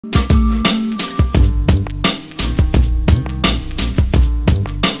There's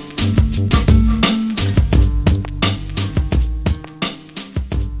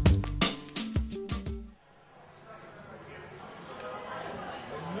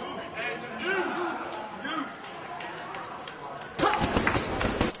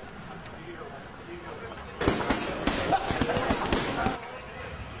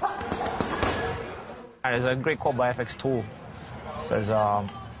a great quote by FX2. It says,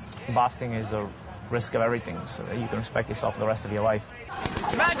 boxing is a risk of everything, so that you can respect yourself for the rest of your life.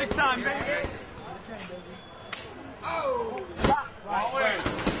 Magic time, baby! Oh!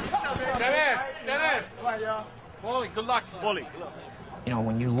 Dennis! Paulie, good luck. Paulie, good luck. You know,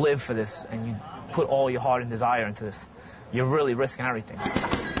 when you live for this and you put all your heart and desire into this, you're really risking everything.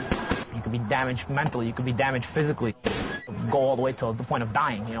 You could be damaged mentally, you could be damaged physically, go all the way to the point of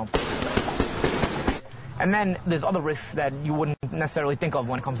dying, you know. And then there's other risks that you wouldn't necessarily think of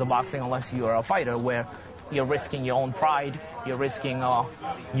when it comes to boxing unless you're a fighter, where you're risking your own pride, you're risking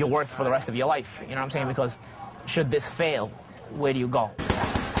your worth for the rest of your life. You know what I'm saying? Because should this fail, where do you go?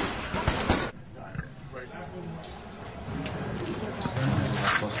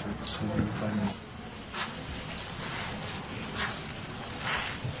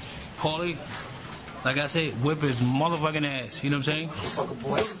 Paulie, like I said, whip his motherfucking ass. You know what I'm saying? Fucker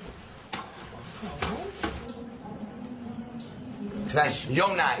boy. It's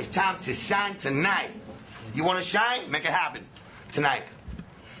your night. It's time to shine tonight. You want to shine? Make it happen tonight.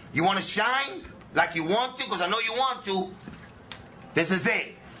 You want to shine like you want to? Because I know you want to. This is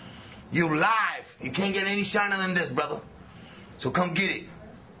it. You live. You can't get any shiner than this, brother. So come get it.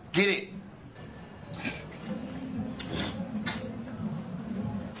 Get it.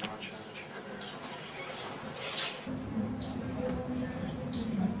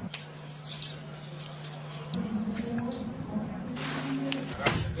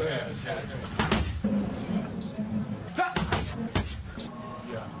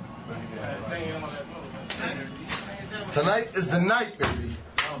 Tonight is the night, baby.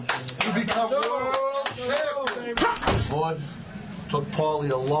 You become world champion. Lord, took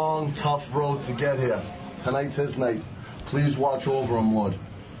Paulie a long, tough road to get here. Tonight's his night. Please watch over him, Lord.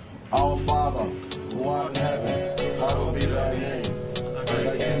 Our Father, who art in heaven, hallowed be thy name.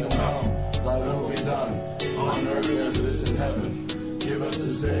 Thy kingdom come, thy will be done, on earth as it is in heaven. Give us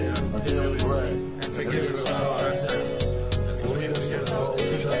this day our daily bread, and forgive us our trespasses. And lead us not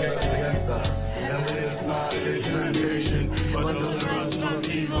into temptation against us, and lead us not into temptation, but deliver us from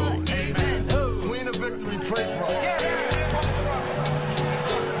evil. Amen. Queen of victory, pray for us.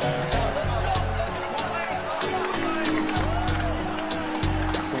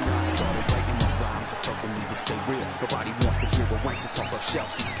 Stay real. Nobody wants to hear what ranks and talk about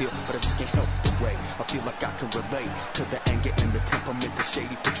shelves he's peeled, but I just can't help the way I feel like I can relate to the anger and the temperament the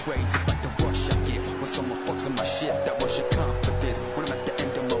shady portrays. It's like the rush I get when someone fucks on my shit. That rush of confidence when I'm at the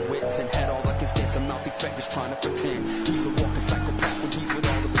end of my wits and head all like his dance. Some mouthy fingers trying to pretend he's a walking psychopath when he's with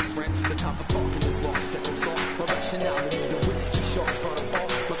all of his friends. The time for talking is lost. That goes off. My rationality, the whiskey sharks brought him off.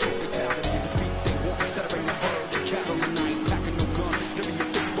 My true fatality, the speed they want. That I bring the herd and cattle, and I ain't packing no gun. Give me a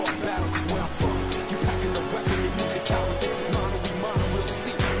fist ball battle, cause where I'm from. This is mine, we mine, we'll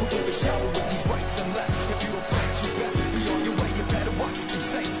see who can be showered with these rights and left. If you don't fight, you best be on your way. You better watch what you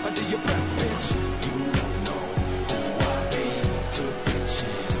say under your breath, bitch. You don't know who I be. Took the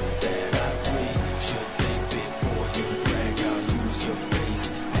chance that I flee. Should think before you brag. I'll use your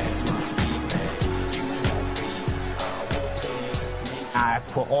face as my speed bag. You won't be, I will please me. I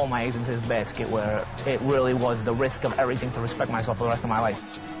put all my eggs into this basket where it really was the risk of everything to respect myself for the rest of my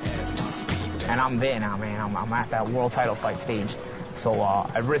life. And I'm there now, man. I'm at that world title fight stage. So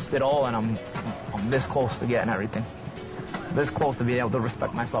I risked it all, and I'm this close to getting everything. This close to being able to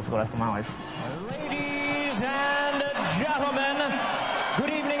respect myself for the rest of my life. Ladies and gentlemen, good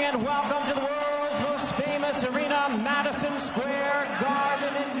evening and welcome to the world's most famous arena, Madison Square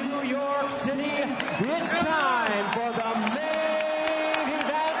Garden in New York City. It's time for the main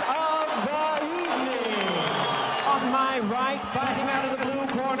event of the evening. On my right, fighting out of the blue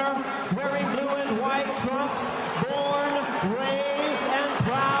corner, wearing blue and white trunks, born, raised, and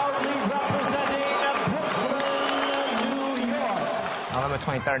proudly representing Brooklyn, New York. November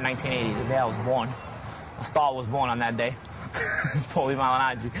 23rd, 1980, the day I was born. A star was born on that day. It's Paulie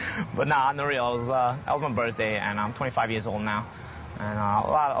Malignaggi. But nah, on the real, that was my birthday, and I'm 25 years old now. And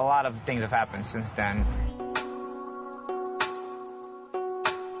a lot of things have happened since then.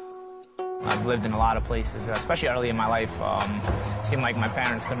 I've lived in a lot of places, especially early in my life. It seemed like my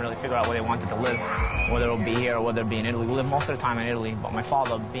parents couldn't really figure out where they wanted to live, whether it would be here or whether it would be in Italy. We lived most of the time in Italy, but my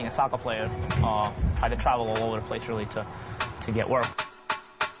father, being a soccer player, tried to travel all over the place really to get work.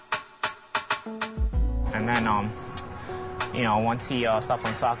 And then, you know, once he stopped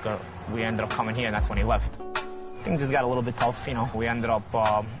playing soccer, we ended up coming here, and that's when he left. Things just got a little bit tough, you know. We ended up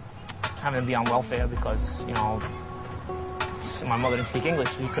having to be on welfare because, you know, my mother didn't speak English.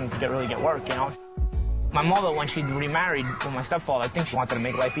 She couldn't really get work, you know. My mother, when she remarried with my stepfather, I think she wanted to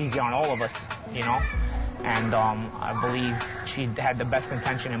make life easier on all of us, you know. And I believe she had the best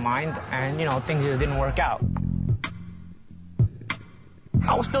intention in mind, and, you know, things just didn't work out.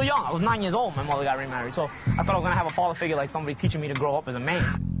 I was still young. I was 9 years old when my mother got remarried, so I thought I was going to have a father figure like somebody teaching me to grow up as a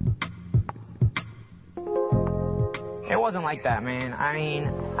man. It wasn't like that, man. I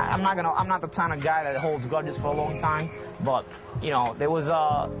mean, I'm not the kind of guy that holds grudges for a long time, but, you know, there's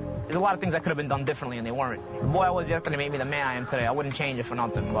a lot of things that could have been done differently, and they weren't. The boy I was yesterday made me the man I am today. I wouldn't change it for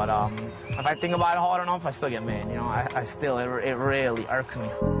nothing, but if I think about it hard enough, I still get mad, you know. It really irks me.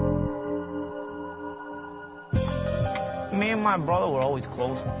 Me and my brother were always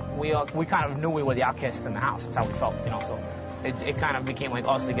close. We kind of knew we were the outcasts in the house. That's how we felt, you know, so it kind of became like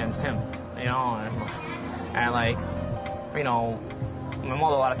us against him, you know, and like, you know, my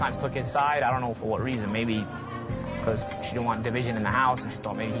mother a lot of times took his side. I don't know for what reason. Maybe because she didn't want division in the house, and she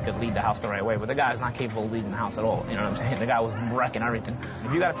thought maybe he could lead the house the right way. But the guy's not capable of leading the house at all. You know what I'm saying? The guy was wrecking everything.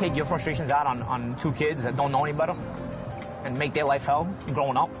 If you got to take your frustrations out on two kids that don't know any better and make their life hell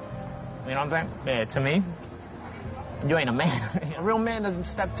growing up, you know what I'm saying? Yeah, to me, you ain't a man. A real man doesn't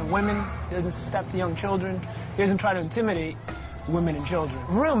step to women. He doesn't step to young children. He doesn't try to intimidate women and children.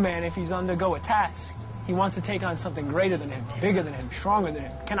 A real man, if he's undergo a task, he wants to take on something greater than him, bigger than him, stronger than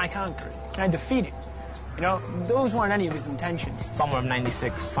him. Can I conquer it? Can I defeat it? You know, those weren't any of his intentions. Summer of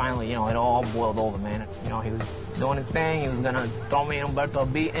 '96, finally, you know, it all boiled over, man. You know, he was doing his thing. He was going to throw me and Umberto a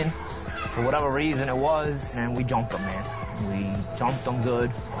beating for whatever reason it was, and we jumped him, man. We jumped him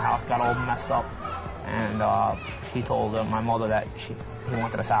good. The house got all messed up, and he told my mother that he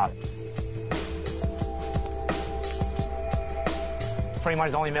wanted us out. Pretty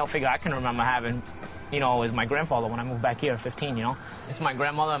much the only male figure I can remember having, you know, is my grandfather when I moved back here at 15, you know. It's my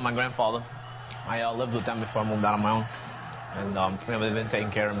grandmother and my grandfather. I lived with them before I moved out on my own, and they've been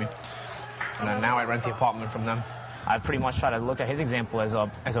taking care of me. And then now I rent the apartment from them. I pretty much try to look at his example as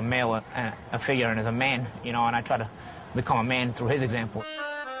a male, a figure, and as a man, you know, and I try to become a man through his example.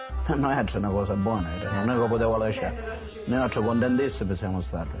 Non è una cosa buona, non è che potevo lasciare. Noi contentissimi siamo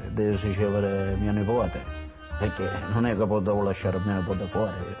stati di ricevere mio nipote, perché non è che potevo lasciare mio nipote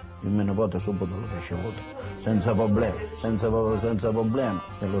fuori. Il mio nipote subito l'ho ricevuto, senza problemi, senza problemi,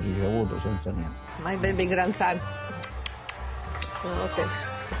 e l'ho ricevuto senza niente. My baby grandson. Okay.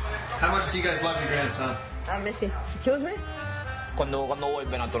 How much do you guys love your grandson? Let me see. Excuse me? Quando vuoi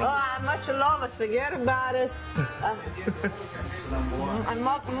ben attorno. Oh, much love, forget about it. I'm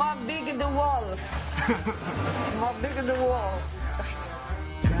more big in the wall. More big in the wall.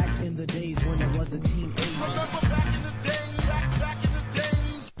 Back in the days when I was a teenager. Remember back in the days.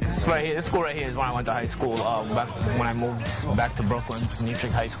 This school right here is when I went to high school, back when I moved back to Brooklyn, Nietzsche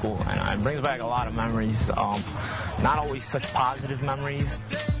High School, and it brings back a lot of memories, not always such positive memories.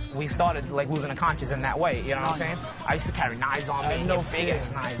 We started like losing the conscience in that way, you know what I'm saying? I used to carry knives on me, big ass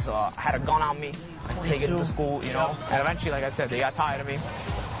knives. I had a gun on me. I used to take it to school, you know. And eventually, like I said, they got tired of me,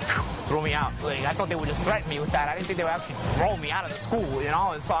 threw me out. Like, I thought they would just threaten me with that. I didn't think they would actually throw me out of the school, you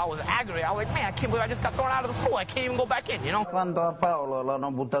know. And so I was aggravated. I was like, man, I can't believe I just got thrown out of the school. I can't even go back in, you know. Quando a Paolo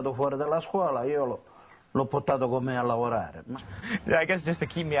l'hanno buttato fuori dalla scuola, io l'ho portato con me a lavorare. Yeah, I guess just to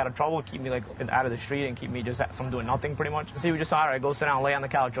keep me out of trouble, keep me like out of the street, and keep me just from doing nothing pretty much. So he would just, all right, go sit down, lay on the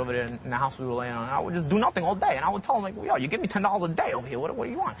couch over there in the house we were laying on. And I would just do nothing all day. And I would tell him, like, yo, you give me $10 a day over here. What do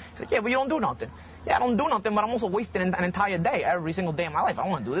you want? He's like, yeah, but you don't do nothing. Yeah, I don't do nothing, but I'm also wasting an entire day, every single day of my life. I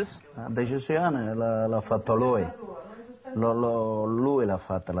don't want to do this. La decisione l'ha fatto lui. Lui l'ha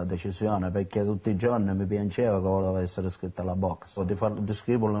fatta la decisione, perché tutti i giorni mi piaceva che voleva essere iscritto alla box. Di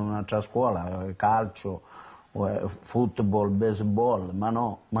scriverlo in un'altra scuola, calcio, football, baseball, ma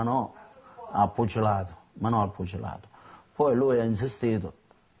no, al pugilato. Poi lui ha insistito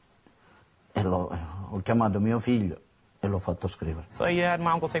e ho chiamato mio figlio e l'ho fatto scrivere. So he had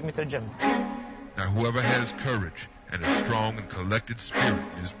my uncle take me to the gym. Now whoever has courage and a strong and collected spirit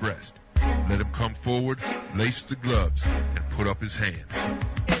in his breast, let him come forward, lace the gloves, and put up his hands. Throw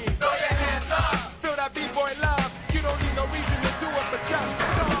your hands up. Feel that B-boy love. You don't need no reason to do it, but just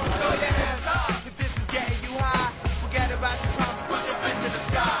throw your hands up. If this is getting you high, forget about your problems, put your fist in the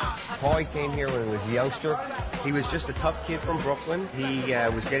sky. Paulie came here when he was a youngster. He was just a tough kid from Brooklyn. He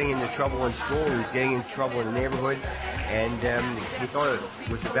was getting into trouble in school. He was getting into trouble in the neighborhood. And he thought it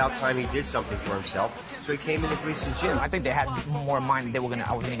was about time he did something for himself. So he came into Gleason's gym. I think they had more in mind that I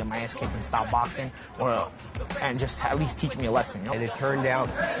was gonna get my ass kicked and stop boxing, and just at least teach me a lesson. You know? And it turned out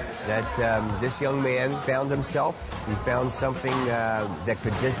that this young man found himself. He found something that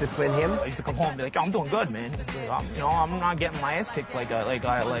could discipline him. I used to come home and be like, I'm doing good, man. I'm not getting my ass kicked like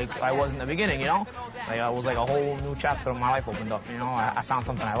I was in the beginning, you know? Like, I was like a whole new chapter of my life opened up, you know? I found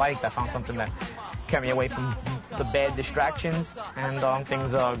something I liked. I found something that kept me away from the bad distractions, and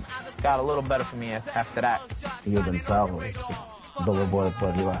things got a little better for me after that. Io pensavo dove vuole poi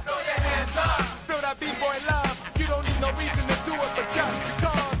arrivare.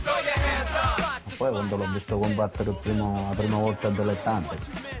 Poi quando l'ho visto combattere la prima volta a dilettante,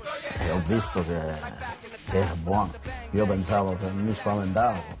 ho visto che era buono. Io pensavo che mi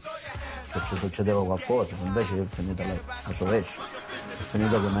spaventavo, che ci succedeva qualcosa, invece è finita lei, a rovescio. È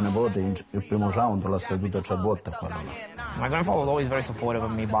finito che mio nipote il primo round l'ha seduto a 3 volte a quello là. My grandfather was always very supportive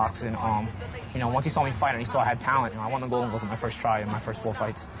of me boxing. You know, once he saw me fight and he saw I had talent, you know, I won the Golden Gloves in my first try in my first 4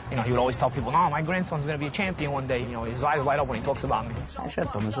 fights. You know, he would always tell people, no, my grandson's going to be a champion one day. You know, his eyes light up when he talks about me.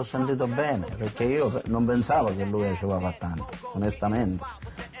 Certo, mi sono sentito bene, perché io non pensavo che lui faceva tanto, onestamente.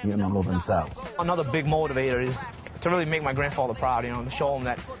 Io non lo pensavo. Another big motivator is to really make my grandfather proud, you know, to show him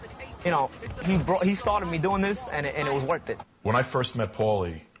that, you know, he started me doing this and it was worth it. When I first met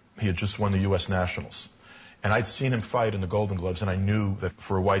Paulie, he had just won the U.S. Nationals. And I'd seen him fight in the Golden Gloves, and I knew that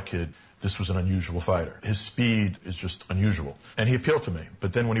for a white kid, this was an unusual fighter. His speed is just unusual. And he appealed to me.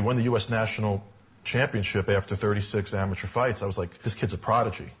 But then when he won the U.S. National Championship after 36 amateur fights, I was like, this kid's a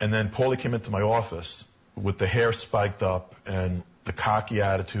prodigy. And then Paulie came into my office with the hair spiked up and the cocky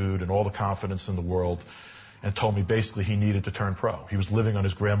attitude and all the confidence in the world, and told me basically he needed to turn pro. He was living on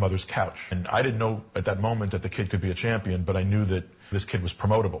his grandmother's couch. And I didn't know at that moment that the kid could be a champion, but I knew that this kid was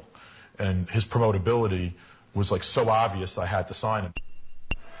promotable. And his promotability was like so obvious I had to sign him.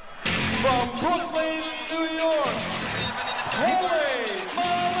 From Brooklyn, New York, Paulie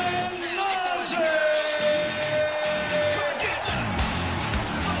Malignaggi!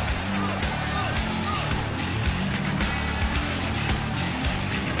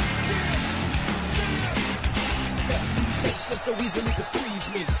 Temptation so easily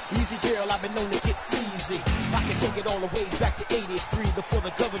deceives me. Easy girl, I've been known to get sleazy. I can take it all the way back to 83 before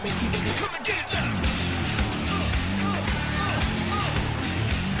the government even knew. Come and get that.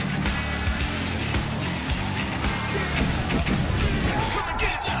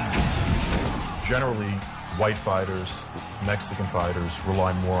 Generally, white fighters, Mexican fighters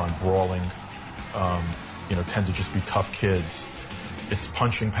rely more on brawling, tend to just be tough kids. It's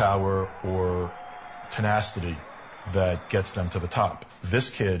punching power or tenacity that gets them to the top. This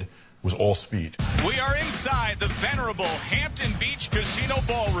kid was all speed. We are inside the venerable Hampton Beach Casino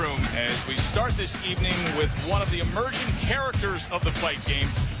Ballroom as we start this evening with one of the emerging characters of the fight game.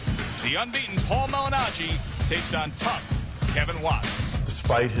 The unbeaten Paulie Malignaggi takes on tough Kevin Watts.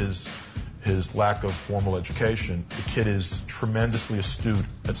 Despite his lack of formal education, the kid is tremendously astute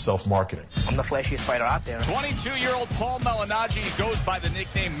at self-marketing. I'm the flashiest fighter out there. 22-year-old Paulie Malignaggi goes by the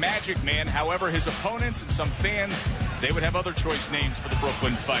nickname Magic Man. However, his opponents and some fans, they would have other choice names for the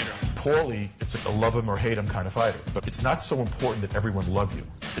Brooklyn fighter. Paulie, it's a love him or hate him kind of fighter. But it's not so important that everyone love you.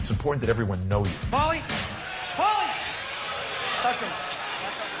 It's important that everyone know you. Paulie! Touch him.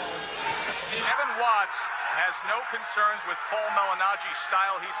 Kevin Watts has no concerns with Paulie Malignaggi's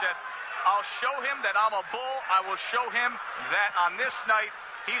style. He said, I'll show him that I'm a bull. I will show him that on this night,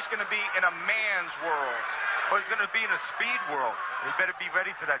 he's going to be in a man's world. Well, he's going to be in a speed world. He better be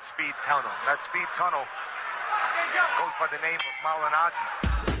ready for that speed tunnel. That speed tunnel goes by the name of Malignaggi.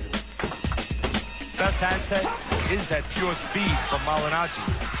 Best asset is that pure speed from Malignaggi.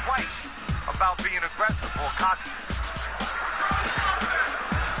 Twice about being aggressive or cocky.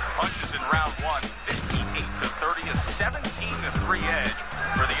 Punches in round one, 58-30, a 17-3 edge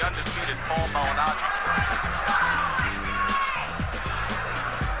for the undefeated Paulie Malignaggi.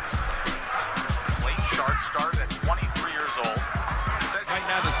 Late sharp start at 23 years old. Right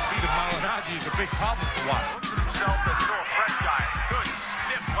now, the speed of Malignaggi is a big problem for Watts. Looks at himself as still a fresh guy. Good,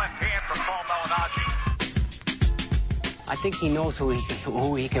 stiff left hand from Paulie Malignaggi. I think he knows who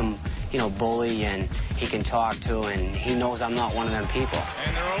he can, bully and he can talk to, and he knows I'm not one of them people.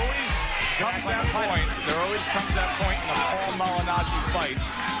 And there always comes that point in a Paulie Malignaggi fight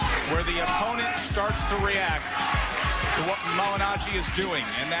where the opponent starts to react to what Malignaggi is doing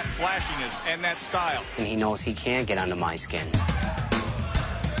and that flashiness and that style. And he knows he can't get under my skin.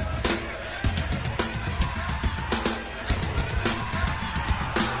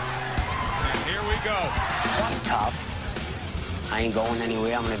 And here we go. I'm tough. I ain't going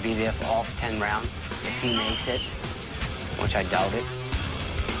anywhere. I'm going to be there for all 10 rounds. If he makes it, which I doubt it.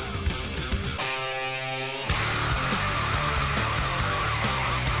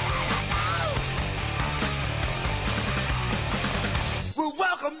 We're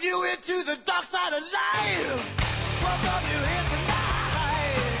welcome you into the dark side of life. Welcome you here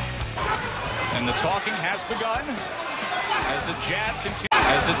tonight. And the talking has begun as the jab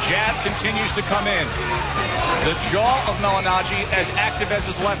continues to come in. The jaw of Malignaggi as active as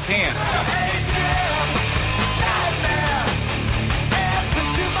his left hand.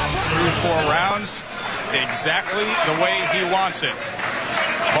 3 or 4 rounds, exactly the way he wants it.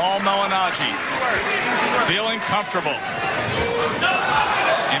 Paulie Malignaggi feeling comfortable.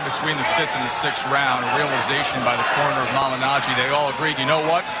 In between the 5th and the 6th round, a realization by the corner of Malignaggi, they all agreed, you know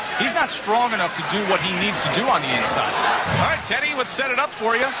what? He's not strong enough to do what he needs to do on the inside. All right, Teddy, let's set it up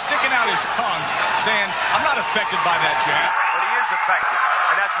for you. Sticking out his tongue, saying, I'm not affected by that jab. But he is affected,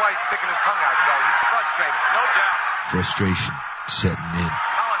 and that's why he's sticking his tongue out, Joe. He's frustrated, no doubt. Frustration setting in.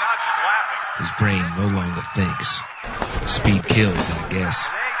 Malignaggi's laughing. His brain no longer thinks. Speed kills, I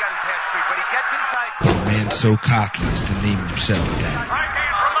guess. There he got his hands free, but he gets inside. A man so cocky as to name himself that. Right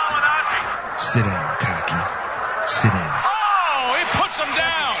hand from Malignaggi. Sit down, cocky. Sit down. Oh, he puts him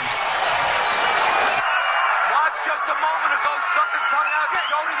down. Watch just a moment ago, stuck his tongue out.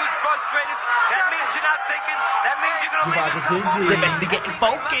 Showed he was frustrated. That means you're not thinking. That means you're going to leave it. dizzy. They best be getting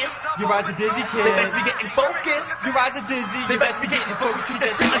focused. Your eyes are dizzy, kid. They best be getting focused. Your eyes are dizzy. They best be getting focused. Keep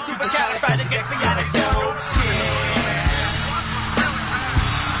that shit like supercalifragilisticexpialidocious.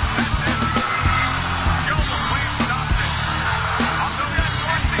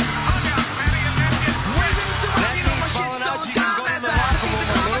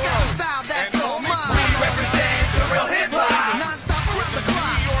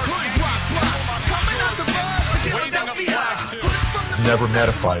 Never met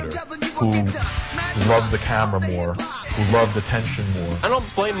a fighter who loved the camera more, who loved attention more. I don't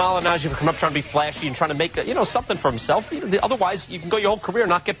blame Malignaggi for coming up trying to be flashy and trying to make something for himself. Otherwise, you can go your whole career and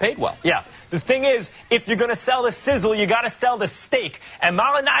not get paid well. Yeah. The thing is, if you're going to sell the sizzle, you got to sell the steak. And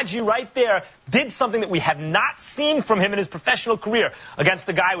Malignaggi right there did something that we have not seen from him in his professional career against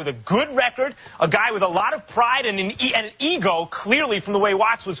a guy with a good record, a guy with a lot of pride and an ego, clearly from the way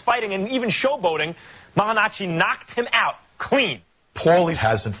Watts was fighting and even showboating. Malignaggi knocked him out clean. Paulie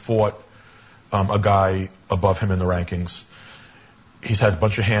hasn't fought a guy above him in the rankings. He's had a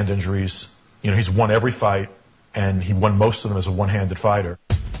bunch of hand injuries. He's won every fight, and he won most of them as a one-handed fighter.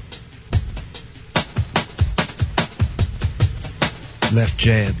 Left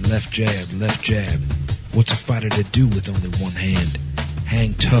jab, left jab, left jab. What's a fighter to do with only one hand?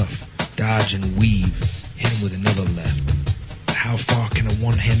 Hang tough, dodge and weave, hit him with another left. But how far can a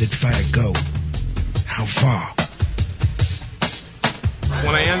one-handed fighter go? How far?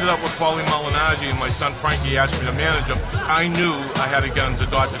 When I ended up with Paulie Malignaggi and my son Frankie asked me to manage him, I knew I had to get him to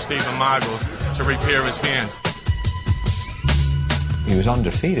Dr. Stephen Margles to repair his hands. He was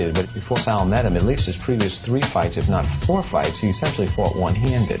undefeated, but before Sal met him, at least his previous 3 fights, if not 4 fights, he essentially fought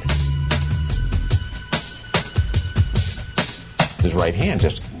one-handed. His right hand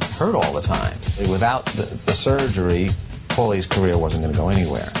just hurt all the time. Without the surgery, Paulie's career wasn't going to go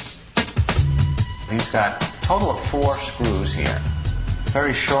anywhere. He's got a total of 4 screws here.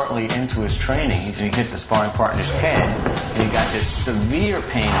 Very shortly into his training, he hit the sparring partner's head, and he got this severe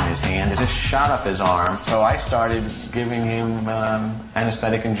pain in his hand. It just shot up his arm, so I started giving him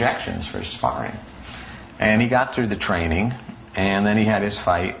anesthetic injections for sparring. And he got through the training, and then he had his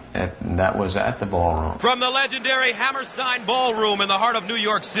fight, that was at the ballroom. From the legendary Hammerstein Ballroom in the heart of New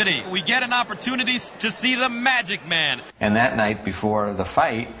York City, we get an opportunity to see the Magic Man. And that night before the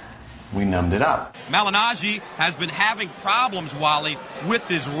fight, we numbed it up. Malignaggi has been having problems, Wally, with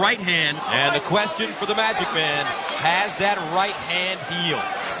his right hand. And the question for the Magic Man, has that right hand healed?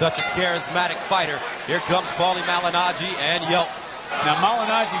 Such a charismatic fighter. Here comes Paulie Malignaggi and Yelp. Now,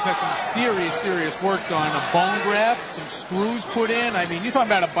 Malignaggi's had some serious work done. A bone graft, some screws put in. I mean, you're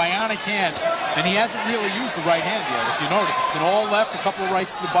talking about a bionic hand. And he hasn't really used the right hand yet. If you notice, it's been all left, a couple of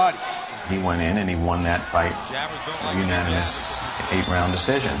rights to the body. He went in and he won that fight. Unanimous 8-round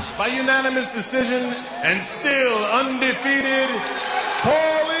decision. By unanimous decision, and still undefeated,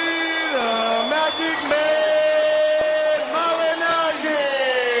 Paulie the Magic Man Malignaggi!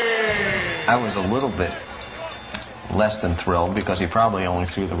 I was a little bit less than thrilled because he probably only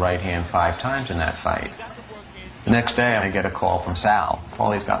threw the right hand 5 times in that fight. The next day I get a call from Sal.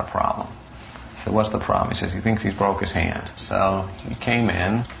 Paulie's got a problem. I said, what's the problem? He says, he thinks he's broke his hand. So he came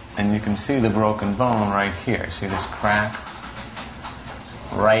in, and you can see the broken bone right here. See this crack?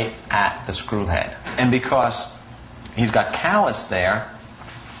 Right at the screw head. And because he's got callus there,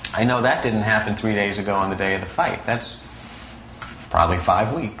 I know that didn't happen 3 days ago on the day of the fight. That's probably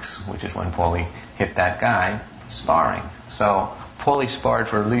 5 weeks, which is when Paulie hit that guy sparring. So Paulie sparred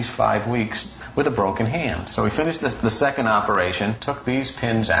for at least 5 weeks with a broken hand. So we finished the second operation, took these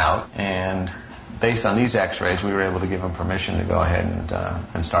pins out, and based on these x-rays, we were able to give him permission to go ahead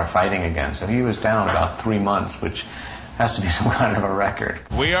and start fighting again. So he was down about 3 months, which has to be some kind of a record.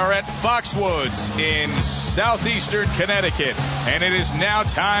 We are at Foxwoods in southeastern Connecticut, and it is now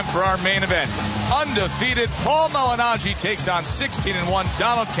time for our main event. Undefeated Paulie Malignaggi takes on 16-1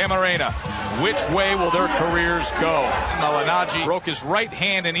 Donald Camarena. Which way will their careers go? Malignaggi broke his right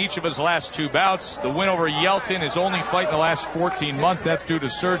hand in each of his last 2 bouts. The win over Yelton, his only fight in the last 14 months. That's due to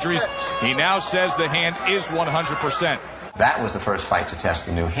surgeries. He now says the hand is 100%. That was the first fight to test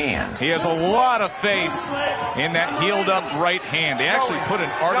the new hand. He has a lot of faith in that healed-up right hand. They actually put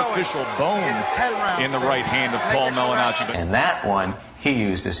an artificial bone in the right hand of Paulie Malignaggi. And that one, he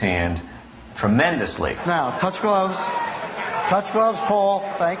used his hand tremendously. Now, touch gloves. Touch gloves, Paul.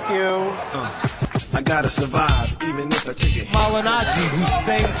 Thank you. I gotta survive, even if I take it. Malignaggi, who's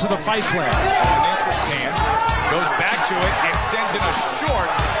staying to the fight plan. An interest hand, goes back to it and sends in a short,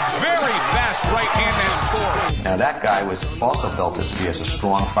 very fast right hand that scores. Now that guy was also built to be as a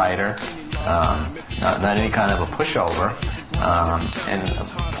strong fighter, not any kind of a pushover. And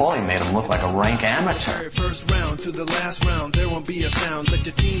Paulie made him look like a rank amateur. First round to the last round, there won't be a sound. Let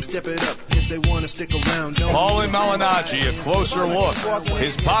your team step it up if they want to stick around. Paulie Malignaggi, a closer look.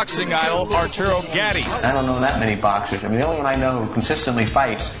 His boxing idol, Arturo Gatti. I don't know that many boxers. I mean, the only one I know who consistently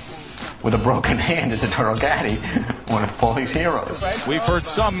fights with a broken hand is Arturo Gatti, one of Paulie's heroes. We've heard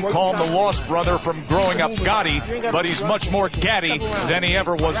some call him the lost brother from growing up Gotti, but he's much more Gatti than he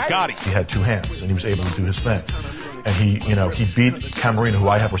ever was Gotti. He had 2 hands, and he was able to do his thing. And he beat Camarena, who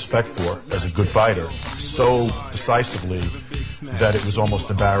I have respect for as a good fighter, so decisively that it was almost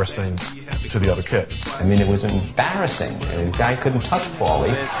embarrassing to the other kid. I mean, it was embarrassing. The guy couldn't touch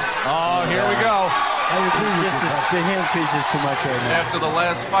Paulie. Oh, here we go. I agree with you. The hand speech is too much right now. After the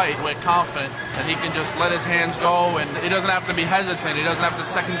last fight, we're confident that he can just let his hands go, and he doesn't have to be hesitant. He doesn't have to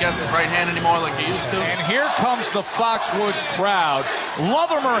second-guess his right hand anymore like he used to. And here comes the Foxwoods crowd. Love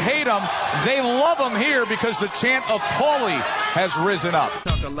him or hate him, they love him here because the chant of Paulie has risen up.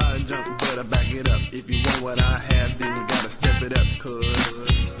 Talk a lot and jump, better back it up. If you want what I have, then you gotta step it up, cause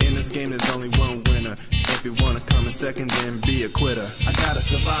in this game there's only one winner. If you wanna come in second, then be a quitter. I gotta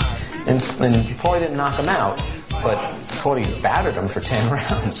survive. And Paulie didn't knock him out, but Paulie battered him for 10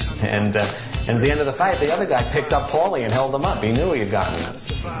 rounds. And at the end of the fight, the other guy picked up Paulie and held him up. He knew he had gotten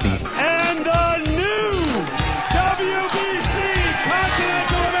beat. And the new WBC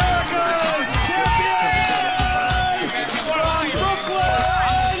Continental America's champion from Brooklyn,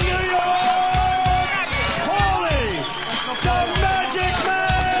 New York, Paulie, the Magic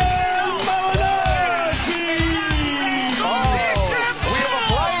Man Malignaggi. We have a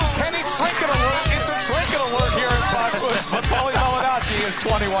blind Kenny trinket alert. It's a trinket alert here at Foxwoods, but Paulie Malignaggi is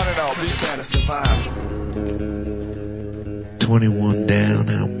 21-0. You gotta survive. 21 down,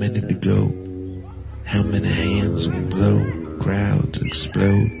 how many to go? How many hands will blow? Crowds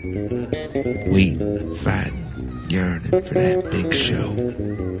explode. Waiting, fighting, yearning for that big show.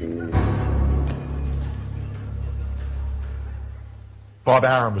 Bob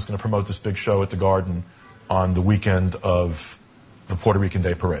Arum was going to promote this big show at the Garden on the weekend of the Puerto Rican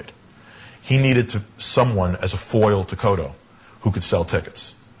Day Parade. He needed someone as a foil to Cotto who could sell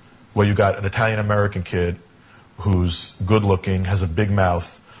tickets. Well, you got an Italian-American kid who's good-looking, has a big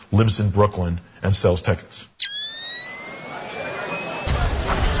mouth, lives in Brooklyn, and sells tickets.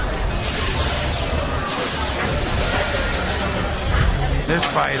 This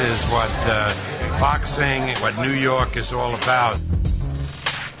fight is what boxing, what New York is all about.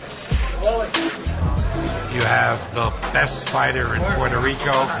 You have the best fighter in Puerto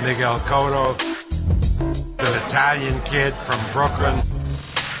Rico, Miguel Cotto, an Italian kid from Brooklyn.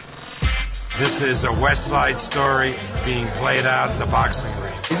 This is a West Side story being played out in the boxing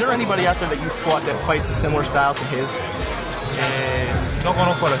ring. Is there anybody out there that you fought that fights a similar style to his? No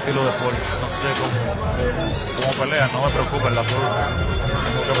conozco el estilo de Paulie, no sé cómo pelea, no me preocupa en la forma.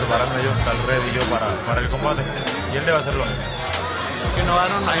 Tengo que prepararme yo, estar ready yo para el combate y él debe hacer lo mismo. You know,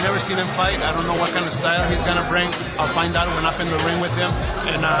 I never seen him fight. I don't know what kind of style he's gonna bring. I'll find out when I'm in the ring with him.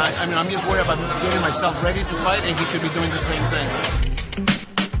 And I'm just worried about getting myself ready to fight, and he should be doing the same thing.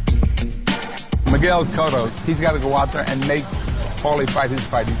 Miguel Cotto, he's got to go out there and make Paulie fight his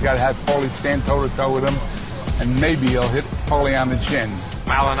fight. He's got to have Paulie stand toe-to-toe with him, and maybe he'll hit Paulie on the chin.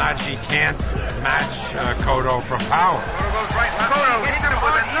 Malignaggi can't match Cotto from power. Cotto hits him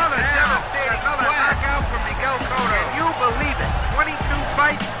with another devastating knockout from Miguel Cotto. Can you believe it? 22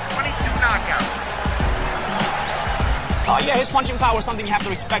 fights, 22 knockouts. Yeah, his punching power is something you have to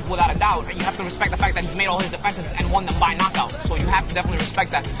respect without a doubt. And you have to respect the fact that he's made all his defenses and won them by knockout. So you have to definitely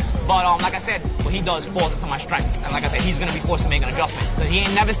respect that. But like I said, what he does falls into my strengths. And like I said, he's going to be forced to make an adjustment. Because he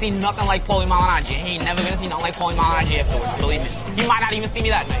ain't never seen nothing like Paulie Malignaggi. He ain't never going to see nothing like Paulie Malignaggi afterwards, believe me. He might not even see me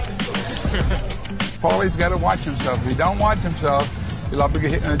that night. Paulie's got to watch himself. If he don't watch himself, he'll have to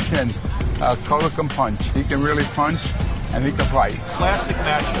get hit in the chin. Cotto can punch. He can really punch, and he can fight. Classic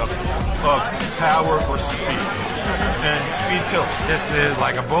matchup of power versus speed. And speed kills. This is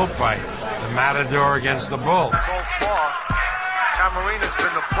like a bullfight. The matador against the bull. So far, Camarina's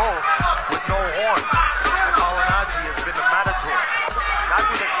been the bull with no horns. Malignaggi has been the matador. Not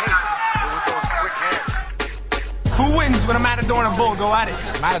with a cape, but with those quick hands. Who wins when a matador and a bull go at it?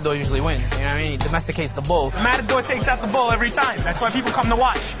 Matador usually wins, you know what I mean? He domesticates the bulls. Matador takes out the bull every time. That's why people come to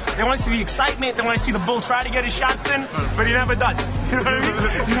watch. They want to see the excitement. They want to see the bull try to get his shots in, but he never does. You know what I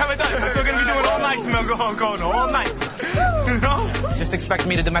mean? He never does. That's what we're going to be doing all night to Miguel Cotto. All night. You know? Just expect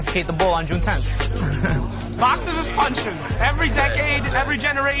me to domesticate the bull on June 10th. Boxers is punchers. Every decade, every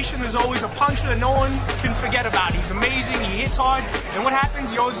generation, there's always a puncher that no one can forget about. He's amazing. He hits hard. And what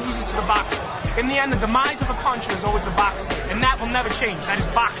happens? He always loses to the boxer. In the end, the demise of a puncher is always the boxer. And that will never change. That is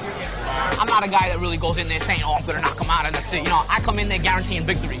boxing. I'm not a guy that really goes in there saying, oh, I'm going to knock him out and that's it. You know, I come in there guaranteeing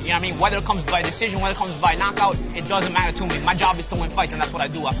victory. You know what I mean? Whether it comes by decision, whether it comes by knockout, it doesn't matter to me. My job is to win fights, and that's what I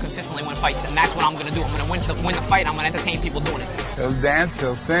do. I consistently win fights, and that's what I'm going to do. I'm going to win the fight. I'm going to entertain people doing it. He'll dance,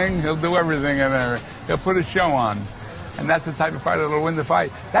 he'll sing, he'll do everything in there. He'll put a show on. And that's the type of fighter that'll win the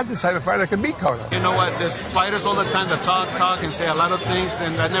fight. That's the type of fighter that can beat Cotto. You know what? There's fighters all the time that talk and say a lot of things,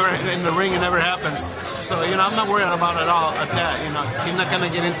 and that never in the ring it never happens. So you know, I'm not worried about it at all. At that, you know, he's not gonna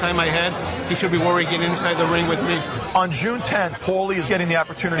get inside my head. He should be worried getting inside the ring with me. On June 10th, Paulie is getting the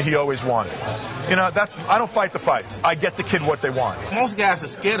opportunity he always wanted. You know, I don't fight the fights. I get the kid what they want. Most guys are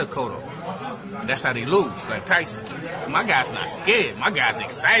scared of Cotto. That's how they lose, like Tyson. My guy's not scared. My guy's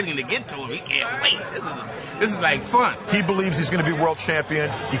excited to get to him. He can't wait. This is like fun. He believes he's going to be world champion.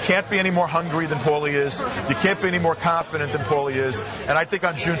 You can't be any more hungry than Paulie is. You can't be any more confident than Paulie is. And I think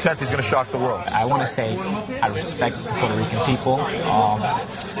on June 10th, he's going to shock the world. I want to say I respect the Puerto Rican people.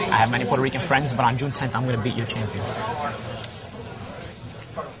 I have many Puerto Rican friends, but on June 10th, I'm going to beat your champion.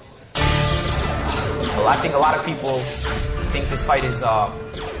 Well, I think a lot of people think this fight is a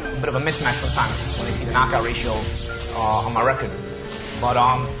bit of a mismatch sometimes when they see the knockout ratio on my record. But,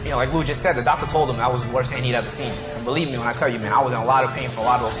 you know, like Lou just said, the doctor told him that was the worst hand he'd ever seen. And believe me when I tell you, man, I was in a lot of pain for a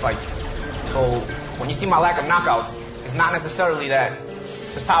lot of those fights. So when you see my lack of knockouts, it's not necessarily that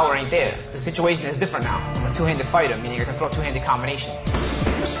the power ain't there. The situation is different now. I'm a two-handed fighter, meaning I can throw two-handed combinations.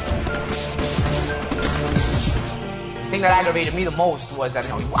 The thing that aggravated me the most was that,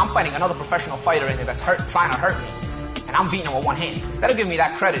 you know, I'm fighting another professional fighter in there that's trying to hurt me. And I'm beating him with one hand. Instead of giving me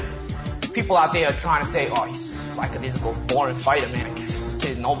that credit, people out there are trying to say, oh, he's like a physical, boring fighter, man. This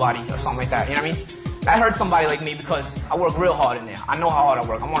kid, nobody, or something like that. You know what I mean? That hurts somebody like me because I work real hard in there. I know how hard I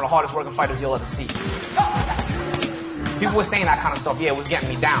work. I'm one of the hardest working fighters you'll ever see. People were saying that kind of stuff. Yeah, it was getting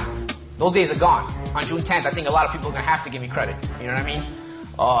me down. Those days are gone. On June 10th, I think a lot of people are going to have to give me credit. You know what I mean?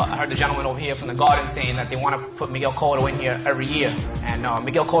 I heard the gentleman over here from the Garden saying that they want to put Miguel Cotto in here every year. And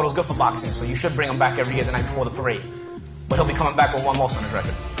Miguel Cotto's good for boxing, so you should bring him back every year the night before the parade. But he'll be coming back with one loss on his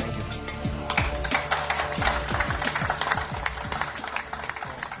record. Thank you.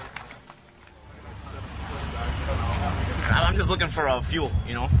 I'm just looking for fuel,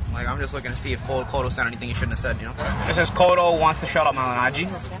 you know? Like, I'm just looking to see if Cotto said anything he shouldn't have said, you know? It says Cotto wants to shut up Malignaggi.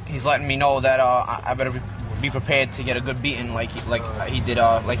 He's letting me know that I better be prepared to get a good beating like he did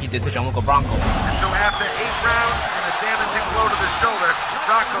to Gianluca Bronco. So after 8 rounds and a damaging blow to the shoulder,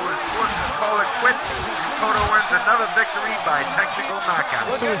 Bronco is forced to call it quits. Cotto wins another victory by technical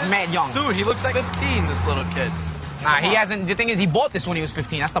knockout. Sue's mad young. Sue, he looks like 15, this little kid. Nah, he hasn't. The thing is, he bought this when he was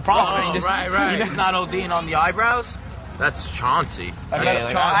 15. That's the problem. Oh, right. He's not ODing on the eyebrows? That's Chauncey.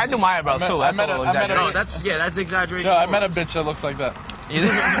 I do my eyebrows too. That's a little exaggeration. That's exaggeration. No, I met a bitch that looks like that.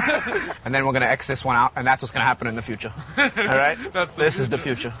 And then we're gonna X this one out, and that's what's gonna happen in the future. All right? This is the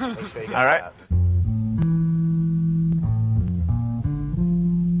future. All right?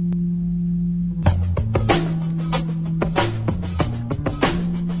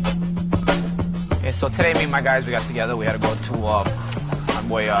 Yeah, so today, me and my guys, we got together. We had to go to my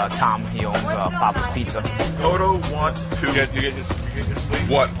boy Tom. He owns Papa's Pizza. Cotto wants to get your sleeve.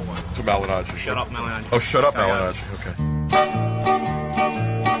 What? To Malignaggi. Shut up, Malignaggi. Oh, shut up, Malignaggi. Okay.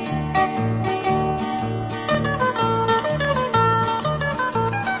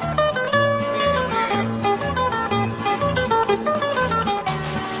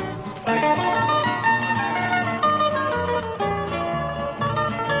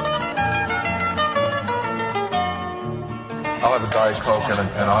 I'll have a Diet Coke and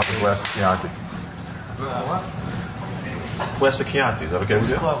I'll have a glass of Chianti. Glass of Chianti, is that okay with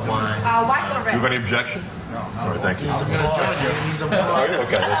you? White or red? You have any objection? No. All right, thank you. Okay,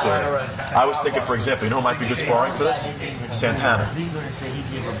 that's all right. I was thinking, for example, you know who might be good sparring for this? Santana.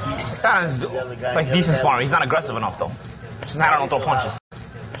 Santana's like decent sparring. He's not aggressive enough, though. Santana don't throw punches.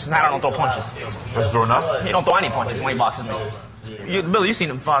 Doesn't throw enough? He don't throw any punches when he boxes me. Billy, you seen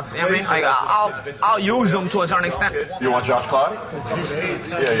him box. You know what I mean? Like, I'll use him to a certain extent. You want Josh Cloudy?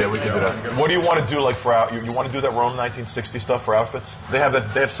 Yeah, we can do that. What do you want to do, like, for you want to do that Rome 1960 stuff for outfits? They have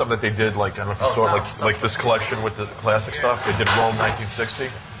something that they did, like, I don't know if you saw it, like this collection with the classic stuff. They did Rome 1960.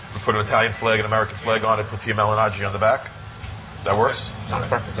 We put an Italian flag, an American flag on it, put Paulie Malignaggi on the back. That works? Sounds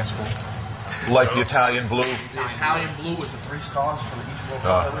perfect. That's cool. Like the Italian blue. The Italian blue with the 3 stars for each world.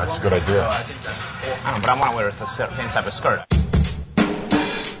 Oh, that's a good idea. I think that's awesome. I don't know, but I want to wear the same type of skirt.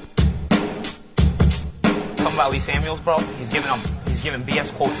 Something about Lee Samuels, bro. He's giving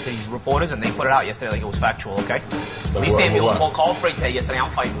BS quotes to these reporters, and they put it out yesterday like it was factual, okay? Lee Samuels told Carl Freitas yesterday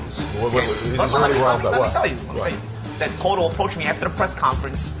on Fight News. He's already riled up. Let me tell you. That Cotto approached me after the press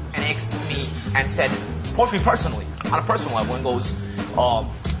conference and asked me and said, approached me personally, on a personal level, and goes,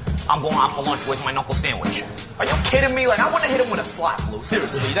 I'm going out for lunch. Where's my knuckle sandwich? Are you kidding me? Like, I wouldn't hit him with a slap, Lou.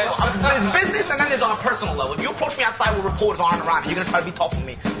 Seriously. There's business and then there's on a personal level. If you approach me outside with reporters arm around me, you're going to try to be tough with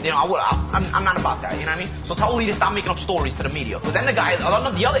me. You know, I'm not about that. You know what I mean? So tell Lee to stop making up stories to the media. But then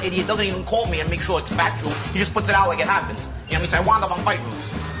the other idiot doesn't even call me and make sure it's factual. He just puts it out like it happened. You know what I mean? So I wound up on Fight News.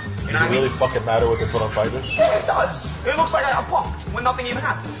 You know Does it really fucking matter what they put on fighters? Yeah, it does. It looks like I got punked when nothing even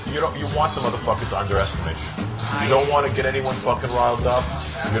happened. You want the motherfucker to underestimate you. You don't want to get anyone fucking riled up.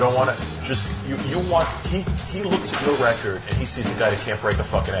 You don't want to he looks at your record and he sees a guy that can't break a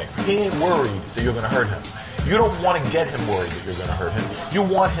fucking egg. He ain't worried that you're going to hurt him. You don't want to get him worried that you're going to hurt him. You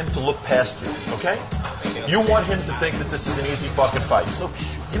want him to look past you, okay? You want him to think that this is an easy fucking fight. So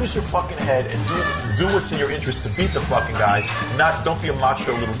use your fucking head and do what's in your interest to beat the fucking guy. Don't be a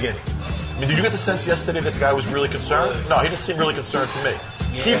macho little guinea. I mean, did you get the sense yesterday that the guy was really concerned? No, he didn't seem really concerned to me.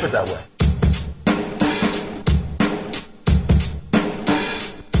 Yeah. Keep it that way.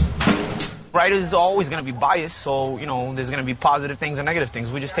 Writers are always going to be biased, so, you know, there's going to be positive things and negative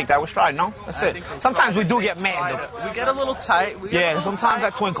things. We just take that with stride, no? That's it. Sometimes we do get mad, though. We get a little tight. Sometimes I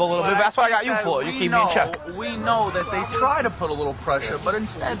twinkle a little bit, but that's what I got you for. You keep me in check. We know that they try to put a little pressure, but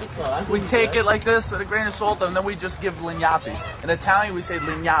instead we take it like this with a grain of salt, and then we just give lignapis. In Italian, we say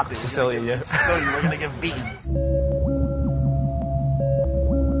lignapis. Sicilian, yeah. Sicilian, we're going to give beans.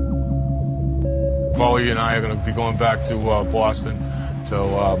 Paulie and I are going to be going back to Boston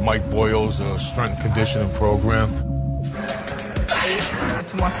to Mike Boyle's strength and conditioning program.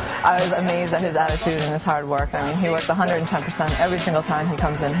 I was amazed at his attitude and his hard work. I mean, he works 110% every single time he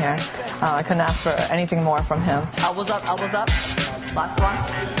comes in here. I couldn't ask for anything more from him. Elbows up, elbows up. Last one.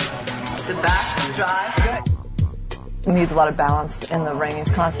 Sit back, drive. Good. He needs a lot of balance in the ring.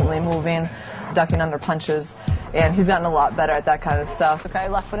 He's constantly moving, ducking under punches. And he's gotten a lot better at that kind of stuff. Okay,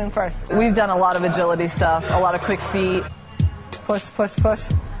 left foot in first. We've done a lot of agility stuff, a lot of quick feet. Push, push, push.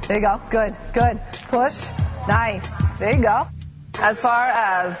 There you go. Good, good. Push. Nice. There you go. As far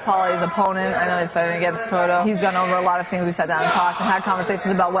as Paulie's opponent, I know he's fighting against Cotto. He's gone over a lot of things. We sat down and talked and had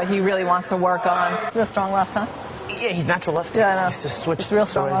conversations about what he really wants to work on. Real strong left, huh? Yeah, he's natural lefty. Yeah, I know. He's just switch. It's real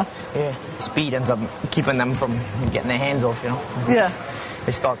strong left. Yeah. Speed ends up keeping them from getting their hands off, you know? Yeah.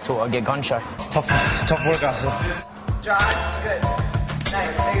 They start to get gun shy. It's tough workout, so. Drive. Good.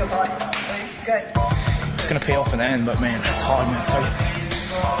 Nice. There you go, Paulie. Good. It's going to pay off in the end, but man, it's hard, man, I tell you.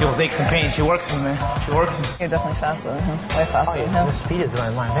 Feels aches and pains. She works me, man. She works me. You're definitely faster than him. Way faster than him. The speed is my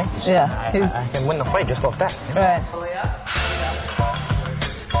advantage. Yeah. I can win the fight just off that. You know? Right.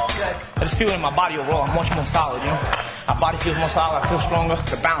 I just feel it in my body overall. I'm much more solid, you know? My body feels more solid. I feel stronger.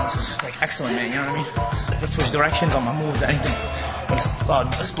 The balance is like excellent, man. You know what I mean? Let's switch directions on my moves, anything.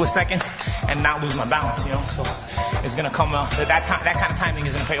 But a split second and not lose my balance, you know? So it's going to come, that kind of timing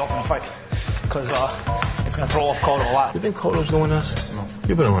is going to pay off in the fight. Because it's going to throw off Cotto a lot. You think Cotto's doing this? No.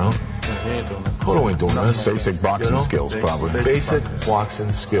 You've been around. Cotto ain't doing this. Basic boxing skills, probably. Basic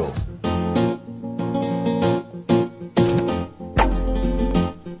boxing skills.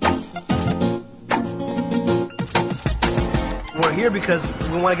 We're here because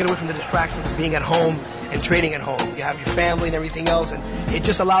we want to get away from the distractions of being at home and training at home. You have your family and everything else, and it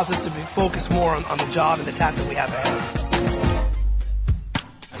just allows us to be focused more on the job and the tasks that we have ahead.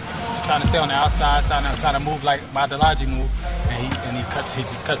 Trying to stay on the outside, trying to move like Malignaggi move, and he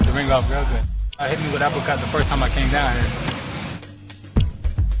just cuts the ring off real good. Hit me with uppercut the first time I came down here.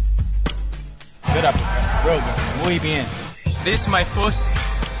 Good uppercut, real good. Muy bien. This is my first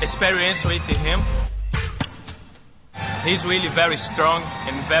experience with him. He's really very strong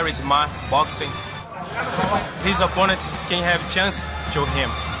and very smart boxing. His opponent can have chance to him,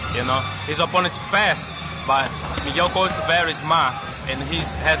 you know. His opponent fast, but Miguel Cotto very smart and he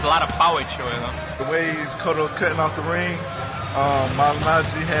has a lot of power to it, you know. The way Cotto's cutting off the ring,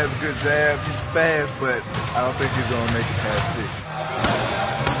 Malignaggi has a good jab. He's fast, but I don't think he's going to make it past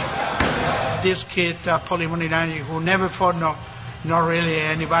 6. This kid, Paulie Malignaggi, who never fought not really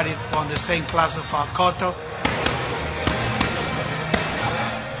anybody on the same class of Cotto,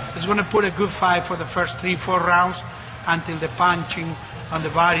 is going to put a good fight for the first 3-4 rounds until the punching on the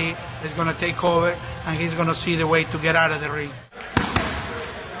body is going to take over and he's going to see the way to get out of the ring.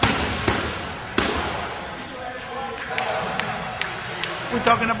 We're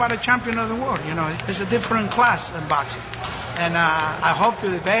talking about a champion of the world, you know. It's a different class in boxing. And I hope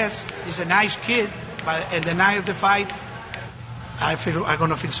you're the best. He's a nice kid, but at the night of the fight, I'm going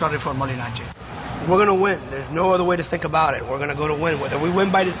to feel sorry for Malignaggi. We're going to win. There's no other way to think about it. We're going to go to win. Whether we win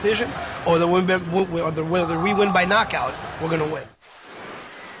by decision or whether we win by knockout, we're going to win.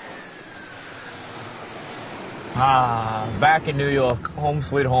 Back in New York, home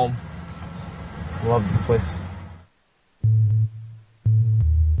sweet home. Love this place.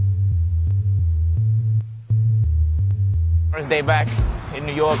 First day back in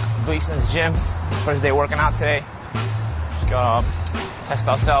New York, Gleason's gym. First day working out today. Just gotta test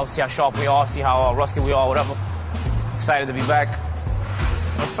ourselves, see how sharp we are, see how rusty we are, whatever. Excited to be back.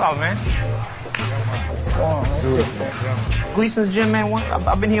 What's up, man? What's going on, man? Gleason's gym, man.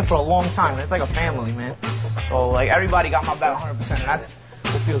 I've been here for a long time, and it's like a family, man. So, like, everybody got my back 100%, and that's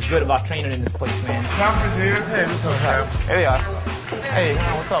what feels good about training in this place, man. Champ is here. Hey, what's up, Champ? Here they are. Hey,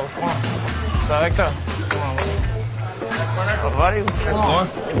 man, what's up? What's going on? So, Hector, what's going on, man? Buddy, what's going on?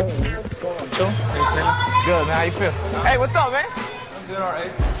 Chill? Good, man. How you feel? Hey, what's up, man? I'm good, all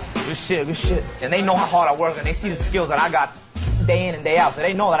right. Good shit, good shit. And they know how hard I work, and they see the skills that I got day in and day out, so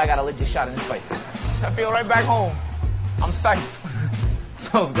they know that I got a legit shot in this fight. I feel right back home. I'm psyched.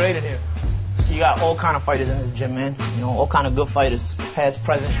 Smells great in here. You got all kind of fighters in this gym, man. You know, all kind of good fighters, past,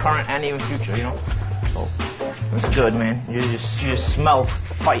 present, current, and even future, you know. So, it's good, man. You just smell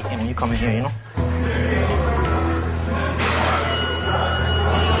fighting when you come in here, you know.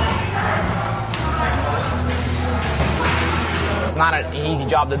 It's not an easy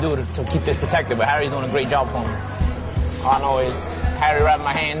job to do to keep this protected, but Harry's doing a great job for me. All I know is Harry wrapped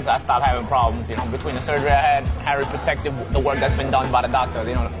my hands, I stopped having problems. You know, between the surgery I had, Harry protected the work that's been done by the doctor.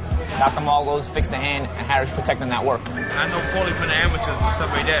 You know, Dr. Margos fixed the hand, and Harry's protecting that work. I know Paulie from the amateurs and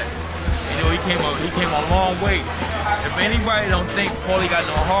stuff like that. You know, he came a long way. If anybody don't think Paulie got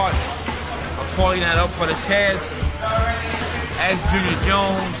no heart, or Paulie not up for the task, ask Junior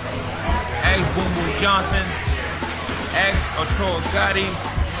Jones, ask Boom Boom Johnson, ask Arturo Gatti,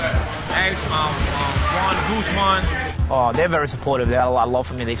 ask Juan Guzman. They're very supportive. They got a lot of love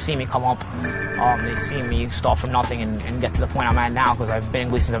for me. They've seen me come up. They've seen me start from nothing and get to the point I'm at now because I've been in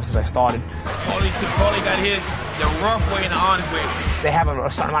Gleason ever since I started. Paulie got hit the rough way and the honest way. They have a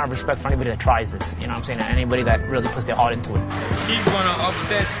certain amount of respect for anybody that tries this. You know what I'm saying? And anybody that really puts their heart into it. He's going to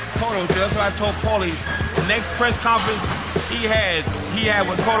upset Cotto. That's what I told Paulie. The next press conference he had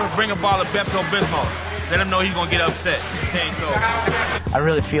with Cotto bring a bottle of Pepto-Bismol. Let him know he's going to get upset. He can't go. I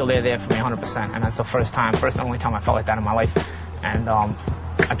really feel they're there for me 100%, and that's the first and only time I felt like that in my life. And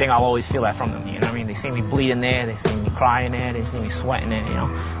I think I'll always feel that from them, you know what I mean? They see me bleeding there, they see me crying there, they see me sweating there, you know.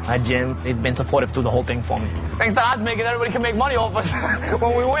 At gym, they've been supportive through the whole thing for me. Thanks to odds making, everybody can make money off us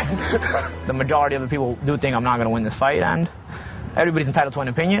when we win. The majority of the people do think I'm not going to win this fight, and everybody's entitled to an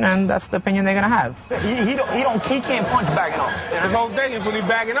opinion, and that's the opinion they're gonna have. He can't punch backing up. His whole thing is when he's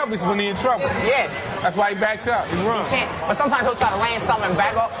backing up, it's when he's in trouble. Yeah. That's why he backs up. He runs. He can't, but sometimes he'll try to land something and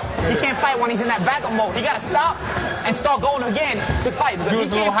back up. He can't fight when he's in that backup mode. He gotta stop and start going again to fight. Because he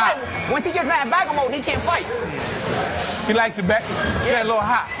can't fight. Once he gets in that backup mode, he can't fight. He likes to back. Yeah, a little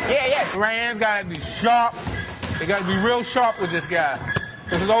hot. Yeah. Right hands gotta be sharp. They gotta be real sharp with this guy.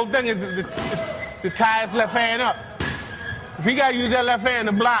 Because his whole thing is to tie his left hand up. If he got to use that left hand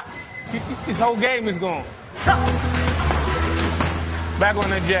to block, his whole game is gone. Back on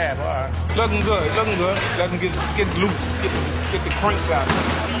that jab. All right. Looking good. Doesn't get loose. Get the cranks out.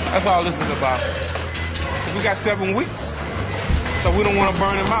 That's all this is about. We got 7 weeks, so we don't want to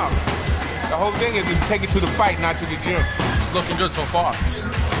burn him out. The whole thing is to take it to the fight, not to the gym. Looking good so far.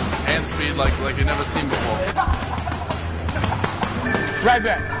 Hand speed like you never seen before. Right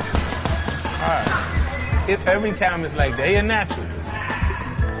back. All right. Every time it's like that. He's natural.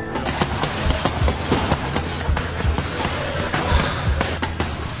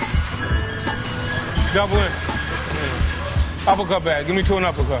 Double in. Yeah. Uppercut back. Give me 2 and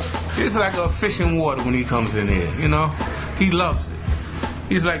uppercut. It's like a fish in water when he comes in here, you know? He loves it.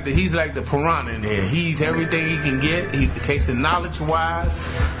 He's like the piranha in here. He eats everything he can get. He takes it knowledge-wise.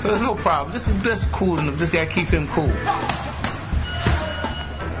 So there's no problem. Just cool enough. Just gotta keep him cool.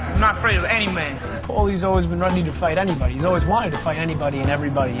 I'm not afraid of any man. Paulie's always been ready to fight anybody. He's always wanted to fight anybody and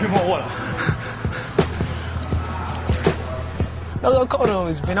everybody. Give him more water. Miguel Cotto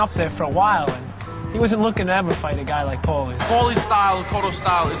has been up there for a while, and he wasn't looking to ever fight a guy like Paulie. Paulie's style and Cotto's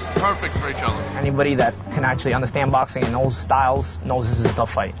style is perfect for each other. Anybody that can actually understand boxing and knows styles knows this is a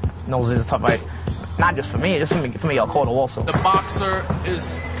tough fight. Knows this is a tough fight. Not just for me, just for Miguel Cotto also. The boxer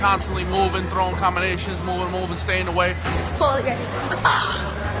is constantly moving, throwing combinations, moving, staying away. Paulie ready.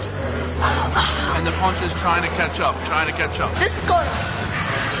 And the punches trying to catch up. This is Cotto.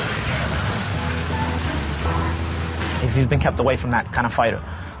 He's been kept away from that kind of fighter.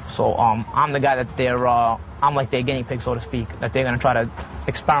 So I'm the guy that I'm like their guinea pig, so to speak, that they're going to try to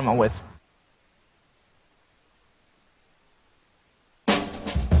experiment with.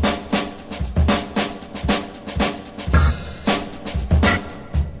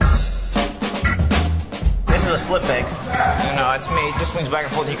 This is a slip leg. You know, it's me. It just swings back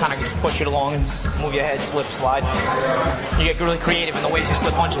and forth. You kind of just push it along and just move your head, slip, slide. You get really creative in the ways you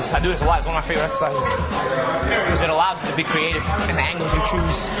slip punches. I do this a lot. It's one of my favorite exercises because it allows you to be creative in the angles you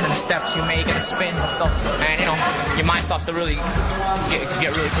choose and the steps you make and the spin and stuff. And you know, your mind starts to really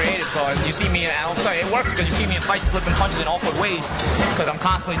get really creative. So you see me, I'm sorry, it works because you see me in fights slipping punches in awkward ways because I'm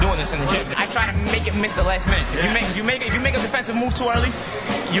constantly doing this in the gym. I try to make it miss the last minute. If you make a defensive move too early,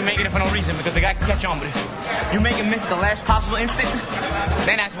 you're making it for no reason because the guy can catch on. But if you make him miss the last possible instant,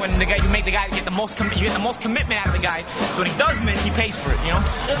 then that's when you make the guy get the most commitment out of the guy. So when he does miss, he pays for it, you know?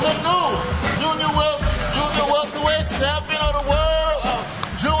 It's a new junior welterweight champion of the world,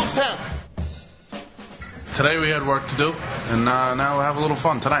 June 10th. Today we had work to do, and now we'll have a little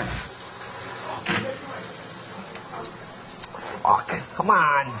fun tonight. Fuck, come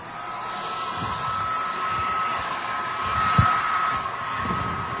on.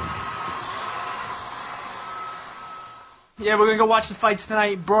 Yeah, we're going to go watch the fights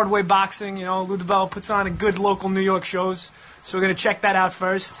tonight. Broadway boxing, you know, Lou Dibella puts on a good local New York shows. So we're going to check that out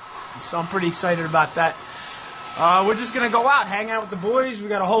first. So I'm pretty excited about that. We're just going to go out, hang out with the boys. We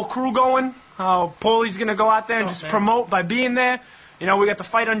got a whole crew going. Paulie's going to go out there and just promote by being there. You know, we got the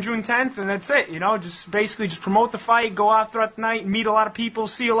fight on June 10th, and that's it. You know, just promote the fight, go out throughout the night, meet a lot of people,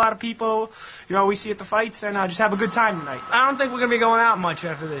 see a lot of people, you know, we see at the fights, and just have a good time tonight. I don't think we're going to be going out much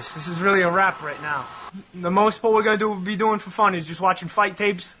after this. This is really a wrap right now. The most what we're going to be doing for fun is just watching fight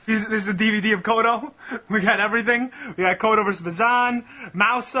tapes. This is a DVD of Cotto. We got everything. We got Cotto versus dazn,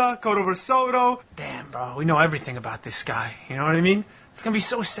 Mousa, Cotto versus Soto. Damn, bro, we know everything about this guy. You know what I mean? It's going to be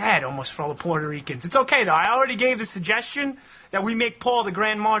so sad almost for all the Puerto Ricans. It's okay, though. I already gave the suggestion that we make Paul the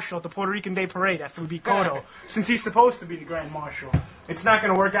Grand Marshal at the Puerto Rican Day Parade after we beat Cotto, since he's supposed to be the Grand Marshal. It's not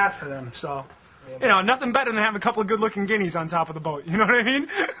going to work out for them, so... You know, nothing better than having a couple of good-looking guineas on top of the boat. You know what I mean?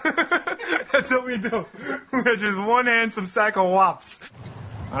 That's what we do. We're just one handsome sack of wops.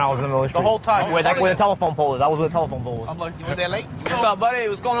 And I was in the middle of the street. The whole time. Where the telephone pole is. I was where the telephone pole was. I'm like, you were there late? What's up, buddy?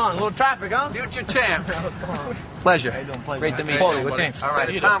 What's going on? A little traffic, huh? Future champ. What's going on? Pleasure. How you doing? Pleasure. Great to meet you. Paulie, what's your name? All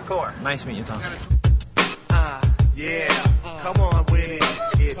right, Tom Core. Nice to meet you, Tom. Yeah, come on with it.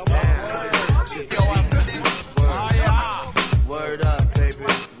 Get down. Word up, baby.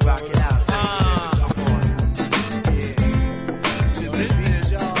 Rock it out.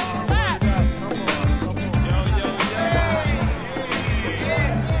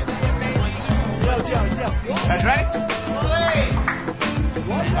 That's right.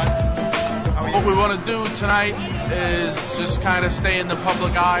 What we want to do tonight is just kind of stay in the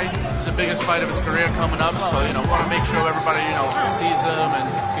public eye. It's the biggest fight of his career coming up, so we want to make sure everybody sees him,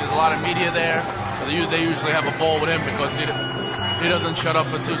 and there's a lot of media there. So they usually have a ball with him because he doesn't shut up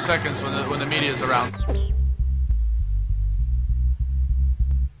for 2 seconds when the media is around.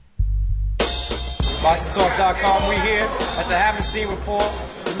 BoxingTalk.com, we here at the Hammerstein Report.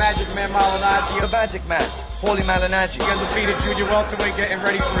 The Magic Man Malignaggi, the Magic Man, Paulie Malignaggi. Undefeated junior welterweight getting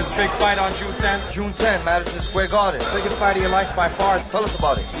ready for his big fight on June 10th. June 10th, Madison Square Garden. Biggest fight of your life by far. Tell us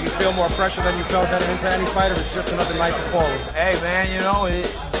about it. Do you feel more pressure than you felt heading into any fight, or it's just another night for Paulie? Hey, man, you know,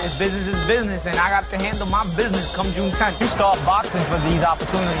 it's business is business, and I got to handle my business come June 10th. You start boxing for these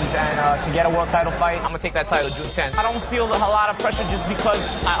opportunities, and to get a world title fight, I'm going to take that title June 10th. I don't feel a lot of pressure just because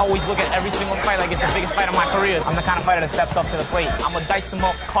I always look at every single fight like it's the biggest fight of my career. I'm the kind of fighter that steps up to the plate. I'm going to dice him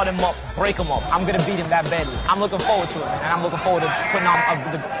up, cut him up, break him up. I'm going to beat him that badly. I'm looking forward to it, and I'm looking forward to putting on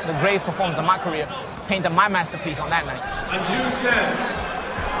the greatest performance of my career, painting my masterpiece on that night. On June 10th,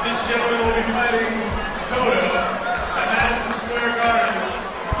 this gentleman will be fighting Cotto at Madison Square Square Garden.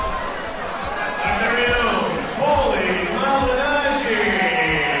 Paulie Malignaggi.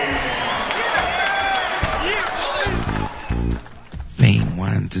 Fame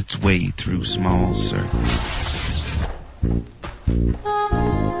winds its way through small circles.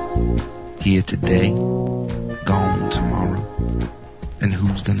 Here today, gone tomorrow. And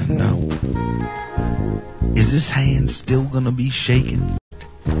who's gonna know? Is this hand still gonna be shaking?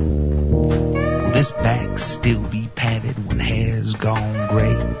 Will this back still be padded when hair's gone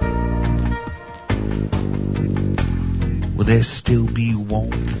gray? Will there still be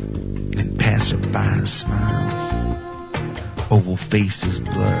warmth in passerby smiles? Or will faces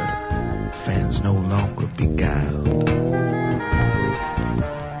blur, fans no longer beguiled?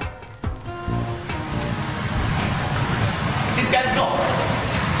 These guys go.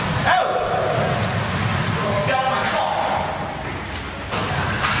 Out! Get on my spot.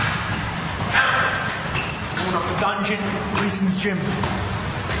 Out! Going up the dungeon, Gleason's gym.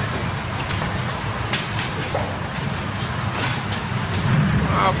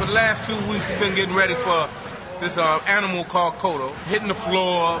 For the last 2 weeks, we've been getting ready for this animal called Cotto, hitting the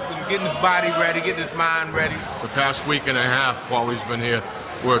floor up and getting his body ready, getting his mind ready. The past week and a half, Paulie's been here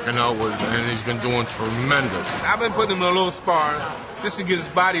working out with him, and he's been doing tremendous. I've been putting him in a little sparring just to get his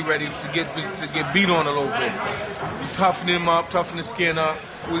body ready to get beat on a little bit. We toughen him up, toughen his skin up.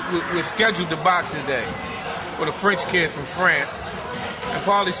 We're scheduled to box today with a French kid from France. And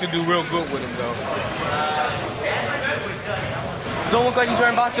Paulie should do real good with him, though. Don't look like he's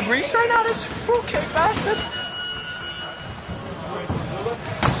wearing boxer briefs right now, this fruitcake bastard.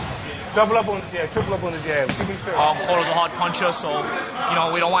 Double up on the jab, triple up on the jab. Cotto's a hard puncher, so you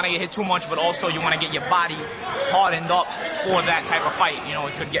know we don't want to get hit too much, but also you want to get your body hardened up for that type of fight. You know,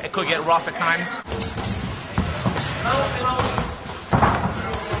 it could get rough at times.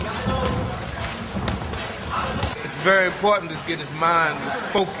 It's very important to get his mind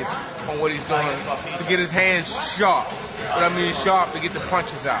focused on what he's doing, to get his hands sharp. What I mean sharp, to get the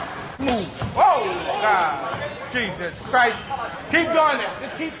punches out. Move. Whoa, God. Jesus Christ. Keep doing it.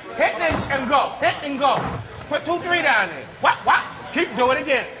 Just keep hitting and go. Hit and go. Put 2, 3 down there. What? Keep doing it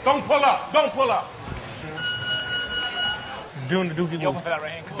again. Don't pull up. Don't pull up. Doing the dookie. You open for that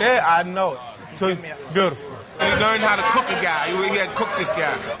right hand? Yeah, I know it. So beautiful. He learned how to cook a guy. He had cooked this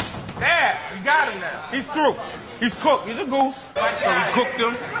guy. There, you got him now. He's through. He's cooked. He's a goose. So we cooked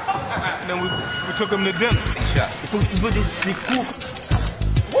him, and then we took him to dinner.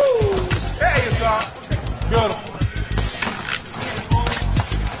 Woo! There you go. Beautiful.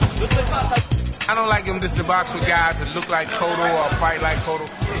 I don't like him just to box with guys that look like Cotto or fight like Cotto.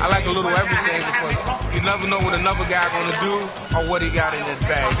 I like a little everything because you never know what another guy gonna do or what he got in his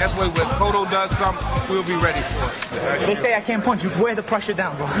bag. That's why when Cotto does something, we'll be ready for it. They say I can't punch. You wear the pressure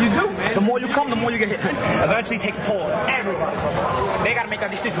down, bro. You do, man. The more you come, the more you get hit. Eventually it takes a toll on everybody. They gotta make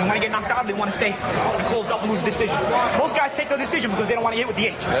that decision. They wanna get knocked out, they wanna stay and close up and lose the decision. Most guys take the decision because they don't want to hit with the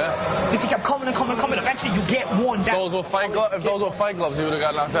H. Yeah. If he kept coming and coming and coming, eventually you get worn down. If those were fight gloves, he would have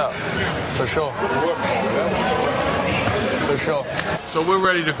got knocked out. For sure. For sure. So we're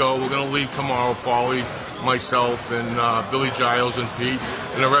ready to go. We're going to leave tomorrow, Paulie, myself, and Billy Giles and Pete.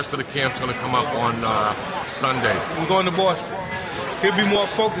 And the rest of the camp's going to come up on Sunday. We're going to Boston. He'll be more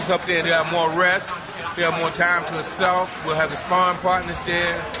focused up there. They'll have more rest. He'll have more time to himself. We'll have his sparring partners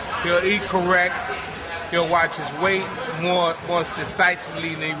there. He'll eat correct. He'll watch his weight more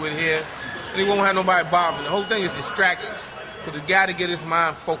decisively than he would here. And he won't have nobody bothering. The whole thing is distractions. But the guy to get his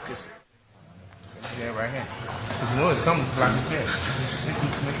mind focused. Yeah, right here. You know it's coming like you said.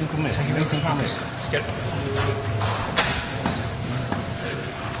 Make him come in. Make him come in. Get it.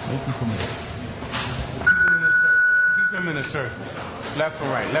 Make him come in. Keep him in a circle. Left and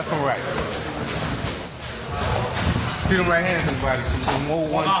right. Left and right. Keep him right hand to the body.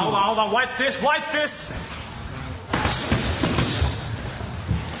 Hold on. Wipe this.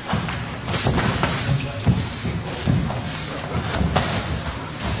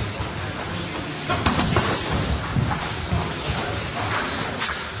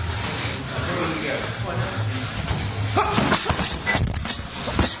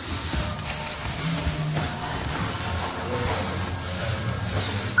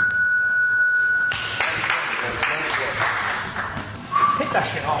 Take that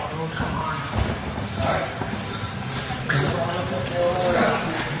shit off, bro.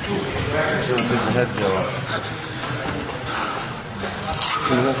 Take the head gel off.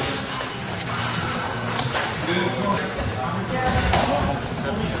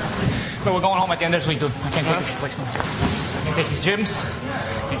 But we're going home at the end of this week, dude. I can't take this place no more. I can't take these gyms. I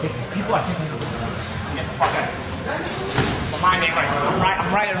can't take these people. I can't take them. Get the fuck out. My mind ain't right.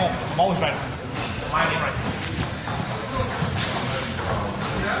 I'm right at home. I'm always right at home. My mind ain't right.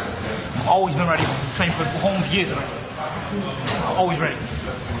 Always been ready. Trained for home years already. Always ready.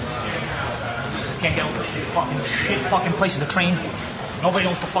 Can't get over fucking shit, fucking places to train. Nobody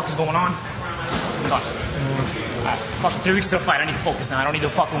knows what the fuck is going on. Done. Fucking 3 weeks to the fight. I need to focus now. I don't need to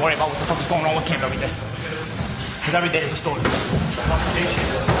fucking worry about what the fuck is going on with camp every day. Because every day is a story.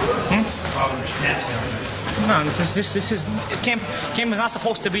 No, this is camp. Camp is not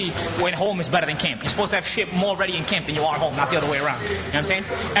supposed to be when home is better than camp. You're supposed to have shit more ready in camp than you are at home, not the other way around. You know what I'm saying?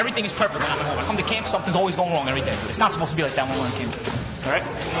 Everything is perfect when I'm at home. I come to camp, something's always going wrong every day. It's not supposed to be like that when we're in camp. Alright?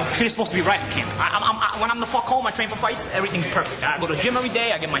 Shit is supposed to be right in camp. When I'm the fuck home, I train for fights, everything's perfect. I go to the gym every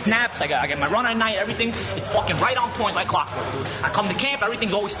day, I get my naps, I get my run at night, everything is fucking right on point like clockwork, dude. I come to camp,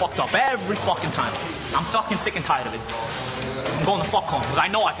 everything's always fucked up, every fucking time. I'm fucking sick and tired of it. I'm going the fuck home, because I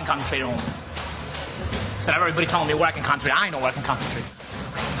know I can concentrate at home. Instead of everybody telling me where I can concentrate, I know where I can concentrate.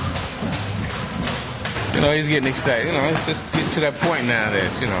 You know, he's getting excited. You know, it's just getting to that point now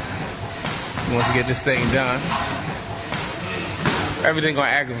that, you know, he wants to get this thing done. Everything gonna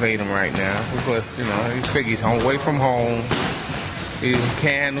aggravate him right now because, you know, he figures he's away from home. He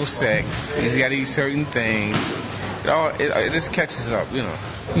can't handle sex. He's got to eat certain things. It just catches up, you know.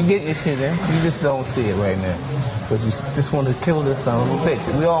 You get your shit in. You just don't see it right now. Because you just want to kill this son of a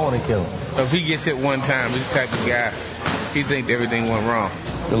bitch. We all want to kill him. If he gets hit one time, this type of guy, he think everything went wrong.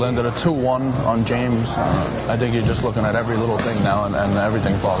 You landed a 2-1 on James. I think you're just looking at every little thing now and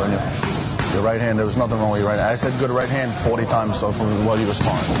everything bothering you. Your right hand, there was nothing wrong with your right hand. I said good right hand 40 times so from while you were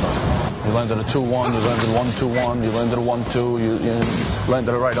sparring. You landed a 2-1, you landed 1-2-1, you landed a 1-2, you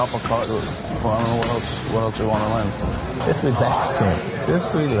landed a right uppercut. Well, I don't know what else you want to land. Just relax, champ.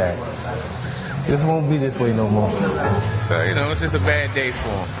 Just relax. This won't be this way no more. So, you know, it's just a bad day for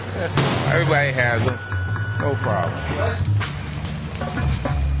him. Everybody has them. No problem.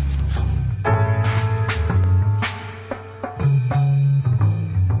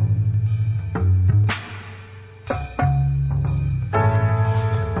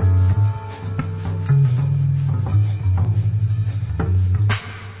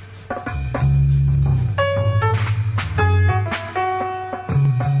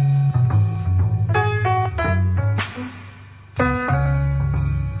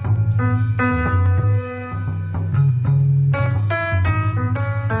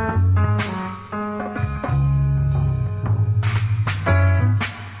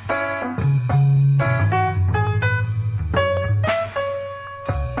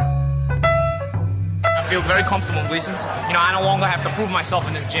 Very comfortable in Gleason's. You know, I no longer have to prove myself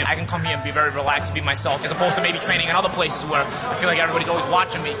in this gym. I can come here and be very relaxed, be myself, as opposed to maybe training in other places where I feel like everybody's always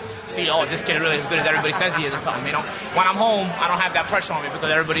watching me, see, oh, is this kid really as good as everybody says he is or something, you know? When I'm home, I don't have that pressure on me because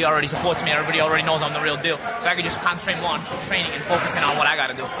everybody already supports me, everybody already knows I'm the real deal. So I can just concentrate more on training and focusing on what I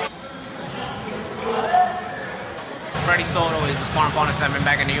gotta do. Freddie Soto is the sparring opponent I've been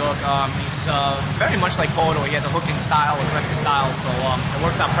back in New York. He's very much like Poto. He has a hooking style, aggressive style, so it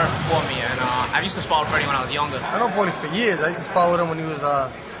works out perfect for me. And I used to spar with Freddie when I was younger. I know Paulie for years. I used to spar with him when he was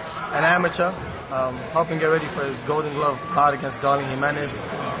an amateur, helping get ready for his Golden Glove bout against Darling Jimenez.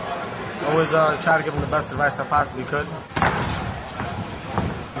 Always try to give him the best advice I possibly could.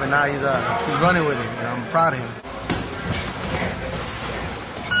 But now he's running with it, and I'm proud of him.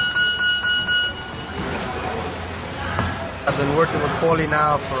 I've been working with Paulie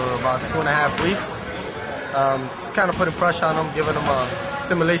now for about 2.5 weeks. Just kind of putting pressure on him, giving him a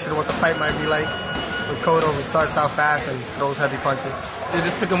simulation of what the fight might be like. With Cotto, who starts out fast and throws heavy punches. They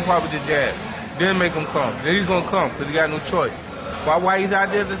just pick him apart with the jab. Then make him come. Then he's going to come because he got no choice. Why he's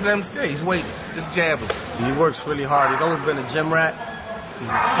out there, just let him stay. He's waiting. Just jab him. He works really hard. He's always been a gym rat. He's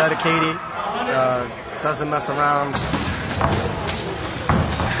dedicated, doesn't mess around.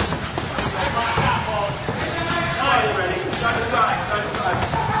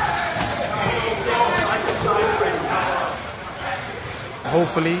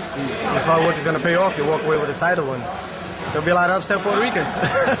 Hopefully, his hard work is going to pay off. He'll walk away with a title, and there'll be a lot of upset Puerto Ricans.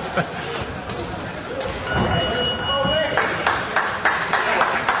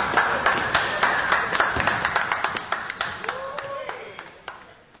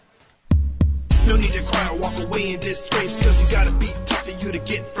 No need to cry or walk away in disgrace, cause you gotta be tough for you to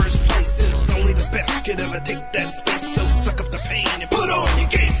get first place. And it's only the best could ever take that space. So suck up the pain and put on your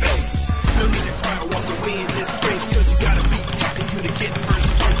game face. No need to cry or walk away in disgrace, cause you gotta be tough for you to get first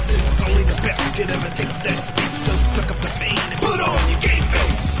place. And it's only the best could ever take that space. So suck up the pain and put on your game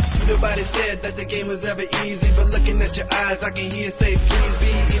face. Nobody said that the game was ever easy, but looking at your eyes, I can hear you say please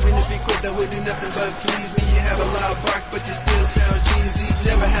be. Even if you quit, that would do nothing but please me. You have a loud bark, but you still sound cheesy.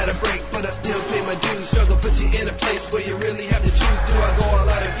 Never had a break, but I still pay my dues. Struggle put you in a place where you really have to choose. Do I go all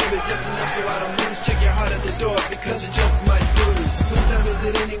out and give it just enough so I don't lose? Check your heart at the door because you just might lose. What time is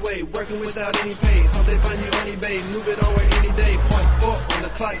it anyway, working without any pay. Hope they find you on eBay, move it over any day. 0.4 on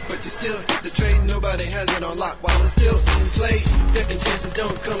the clock, but you still hit the trade. Nobody has it on lock while it's still in play. Second chances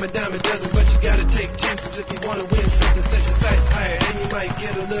don't come a dime a dozen, but you gotta take chances if you wanna win something. Set your sights higher, and you might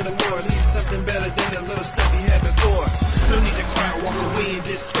get a little more. At least something better than the little stuff you had before. No need to cry or walk away in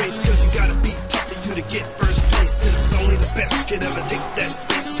disgrace, cause you gotta be tough for you to get first place. And it's only the best can ever take that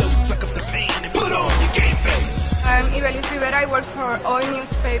space. So suck up the pain and put on your game face. I'm Ibelis Rivera. I work for Hoy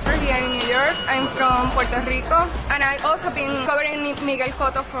newspaper here in New York. I'm from Puerto Rico, and I've also been covering Miguel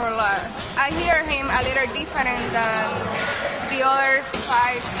Cotto for a while. I hear him a little different than the other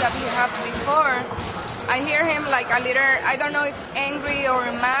fights that he had before. I hear him like a little, I don't know if angry or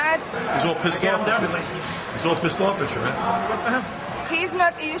mad. He's all pissed off. He's all pissed off at you, man. Good for him. He's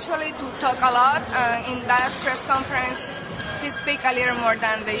not usually to talk a lot. In that press conference, he speaks a little more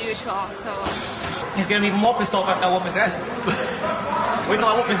than the usual. So he's gonna be even more pissed off after I whoop his ass. Wait till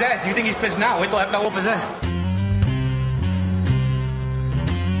I whoop his ass. You think he's pissed now? Wait till after I whoop his ass.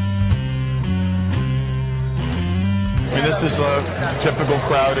 I mean, this is a typical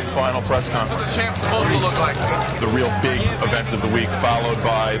crowded final press conference. What's the champ supposed to look like? The real big event of the week, followed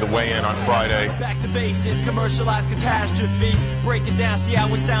by the weigh-in on Friday. Back to basics, commercialized catastrophe. Break it down, see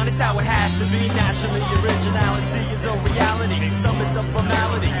how it sounds, it's how it has to be. Naturally, originality is a reality. To some it's a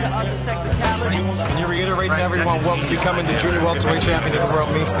formality, to others technicality. Can you reiterate to everyone what becoming the junior welterweight champion of the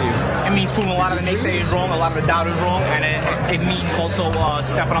world means to you? It means proving a lot of the naysayers wrong, a lot of the doubters wrong, and it means also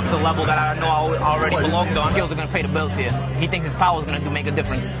stepping up to the level that I know I already belong to. Skills are going to pay the bills here. He thinks his power is going to make a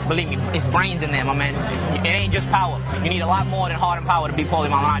difference. Believe me, his brain's in there, my man. It ain't just power. You need a lot more than heart and power to beat Paulie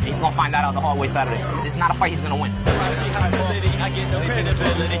Malignaggi. He's going to find that out the hard way Saturday. It's not a fight he's going to win. I see hostility, I get no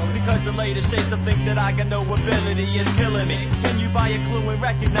credibility. Because the latest shades of think that I got no ability is killing me. Can you buy a clue and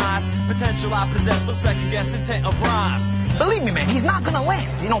recognize potential I possess for second guess intent of rhymes? Believe me, man, he's not going to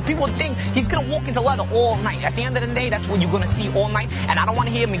land. You know, people think he's going to walk into leather all night. At the end of the day, that's what you're going to see all night. And I don't want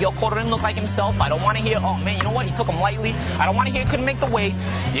to hear Miguel Cotto didn't look like himself. I don't want to hear, oh, man, you know what? He took him lightly. I don't want to hear he couldn't make the weight.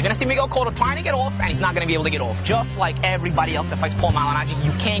 You're going to see Miguel Cotto trying to get off, and he's not going to be able to get off. Just like everybody else that fights Paulie Malignaggi,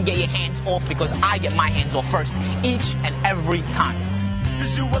 you can't get your hands off because I get my hands off first, each and every time.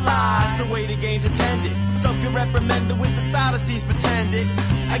 Visualize the way the game's intended. Some can reprimand it with the style that sees pretended.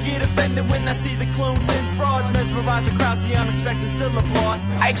 I get offended when I see the clones and frauds mesmerize the crowd, see unexpected, still applaud.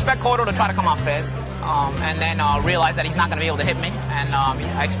 I expect Cotto to try to come out fast, and then realize that he's not going to be able to hit me. And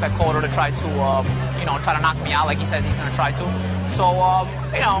I expect Cotto to try to, try to knock me out like he says he's going to try to. So,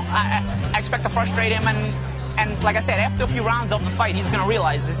 I expect to frustrate him, and like I said, after a few rounds of the fight, he's going to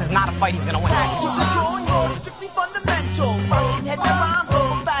realize this is not a fight he's going to win. Back to the drawing board, strictly fundamental. Fucking head to rhyme,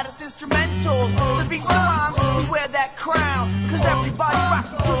 boom, that is instrumental. The beats the rhymes, we wear that crown. Cause everybody rocks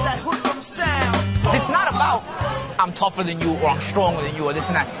to that hoodlum sound. It's not about I'm tougher than you or I'm stronger than you or this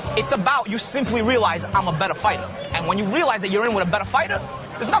and that. It's about you simply realize I'm a better fighter. And when you realize that you're in with a better fighter,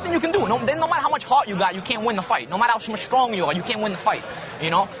 there's nothing you can do. No matter how much heart you got, you can't win the fight. No matter how much strong you are, you can't win the fight.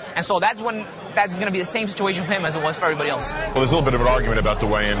 And so that's going to be the same situation for him as it was for everybody else. Well, there's a little bit of an argument about the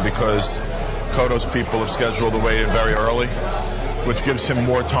weigh-in because Cotto's people have scheduled the weigh-in very early, which gives him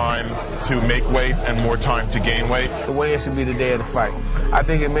more time to make weight and more time to gain weight. The weigh-in should be the day of the fight. I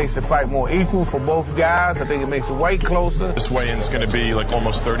think it makes the fight more equal for both guys. I think it makes the weight closer. This weigh-in is going to be like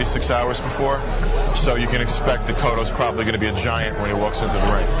almost 36 hours before, so you can expect that Cotto's probably going to be a giant when he walks into the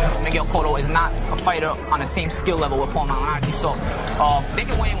ring. Miguel Cotto is not a fighter on the same skill level with Paulie Malignaggi, so they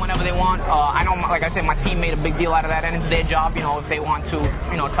can weigh in whenever they want. I know, like I said, my team made a big deal out of that, and it's their job, if they want to,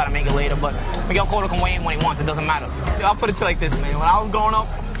 try to make it later. But Miguel Cotto can weigh in when he wants. It doesn't matter. I'll put it to you like this, man. When I was growing up,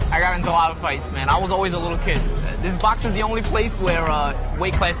 I got into a lot of fights, man. I was always a little kid. This boxing is the only place where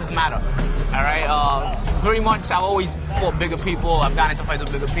weight classes matter. All right. Pretty much, I've always fought bigger people. I've gotten into fights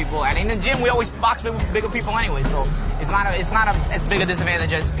with bigger people, and in the gym, we always box with bigger people anyway. So it's not as big a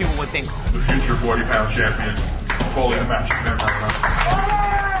disadvantage as people would think. The future 40-pound champion, Paulie the Magic Man.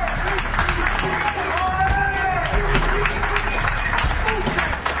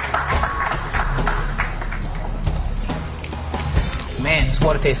 Man, this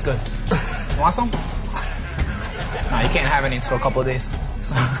water tastes good. You want some? No, you can't have any until a couple of days.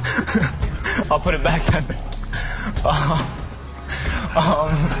 So I'll put it back then.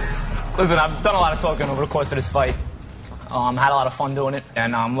 Listen, I've done a lot of talking over the course of this fight. Had a lot of fun doing it,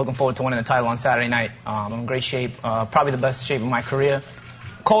 and I'm looking forward to winning the title on Saturday night. I'm in great shape, probably the best shape of my career.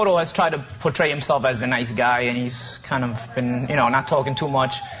 Cotto has tried to portray himself as a nice guy, and he's kind of been, not talking too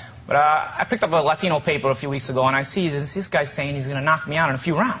much. But I picked up a Latino paper a few weeks ago, and I see this guy saying he's going to knock me out in a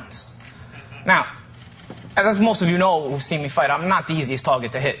few rounds. Now, as most of you know who've seen me fight, I'm not the easiest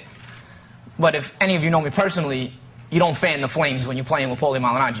target to hit. But if any of you know me personally, you don't fan the flames when you're playing with Paulie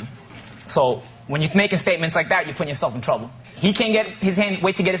Malignaggi. So when you're making statements like that, you're putting yourself in trouble. He can't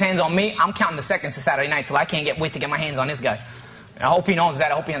wait to get his hands on me. I'm counting the seconds to Saturday night till I can't wait to get my hands on this guy. And I hope he knows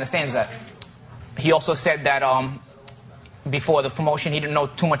that. I hope he understands that. He also said that before the promotion, he didn't know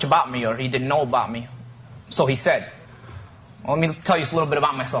too much about me, or he didn't know about me. So he said, well, let me tell you a little bit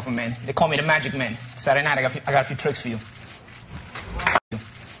about myself, man. They call me the Magic Man. Saturday night, I got a few tricks for you.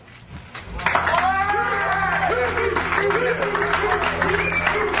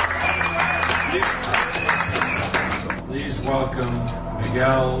 Please welcome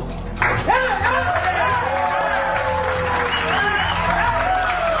Miguel.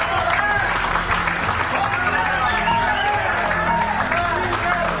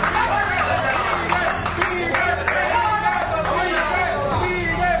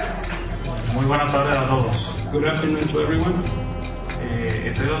 Muy buenas tardes a todos. Good afternoon to everyone.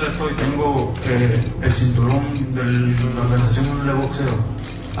 Estoy donde estoy, tengo el cinturón de la organización de boxeo.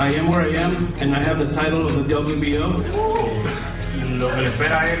 I am where I am, and I have the title of the WBO. Y lo que le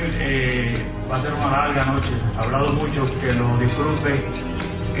espera a él va a ser una larga noche. Ha hablado mucho, que lo disfrute,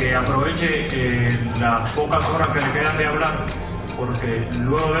 que aproveche las pocas horas que le quedan de hablar, porque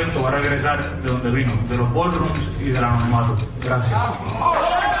luego de esto va a regresar de donde vino, de los ballrooms y del anonimato. Gracias.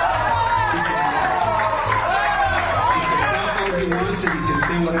 He wants, and he can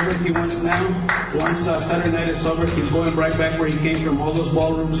say whatever he wants now. Once Saturday night is over, he's going right back where he came from, all those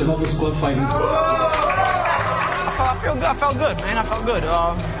ballrooms and all those club fighting. I felt good, man. I felt good.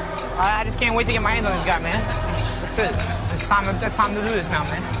 I just can't wait to get my hands on this guy, man. That's it. It's time to do this now,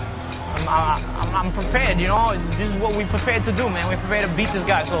 man. I'm prepared, you know. This is what we prepared to do, man. We're prepared to beat this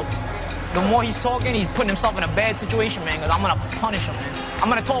guy. So the more he's talking, he's putting himself in a bad situation, man, because I'm going to punish him, man. I'm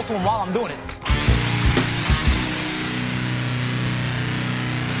going to talk to him while I'm doing it.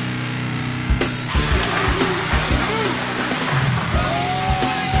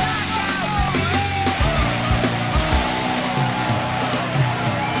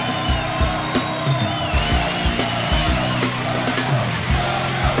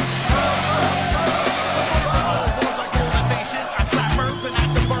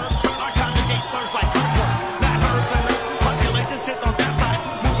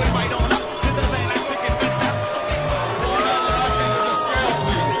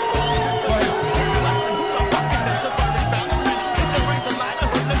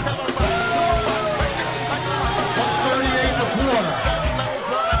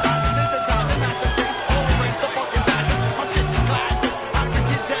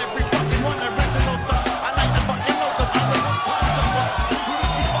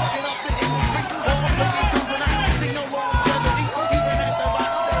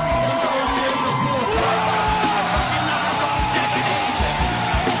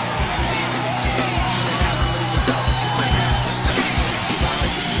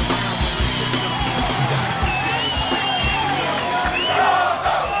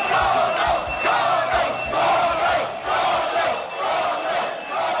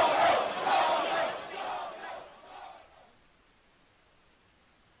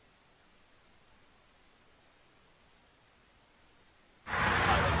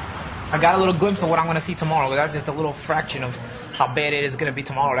 I got a little glimpse of what I'm going to see tomorrow, but that's just a little fraction of how bad it is going to be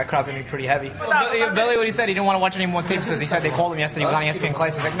tomorrow. That crowd's going to be pretty heavy. Billy, what he said, he didn't want to watch any more tapes because he said they called him yesterday. He was on ESPN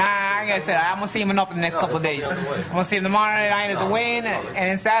Classics. He's like, nah, I said, I'm going to see him enough in the next couple of days. I'm going to see him tomorrow night at the Win, and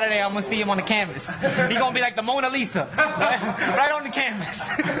then Saturday I'm going to see him on the canvas. He's going to be like the Mona Lisa, right on the canvas.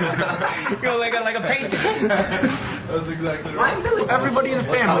 You know, like a painting. That's exactly right. Everybody in the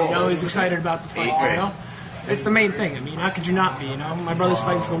family, you know, is excited about the fight, you know? It's the main thing. I mean, how could you not be, you know? My brother's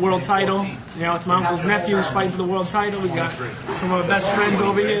fighting for the world title. You know, it's my uncle's nephew who's fighting for the world title. We got some of our best friends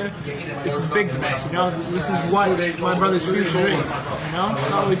over here. This is big to us, you know? This is what my brother's future is, you know?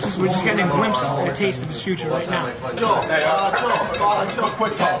 So it's just, we're just getting a glimpse and a taste of his future right now. Joe,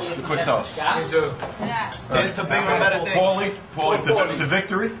 quick toss. Here's to bigger and better things. Paulie to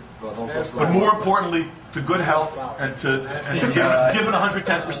victory, but more importantly, to good health and to giving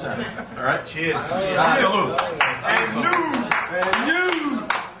 110%. All right? Cheers. Salute. And new.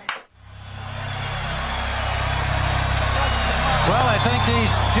 Well, I think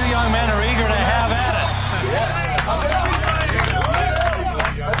these two young men are eager to have at it.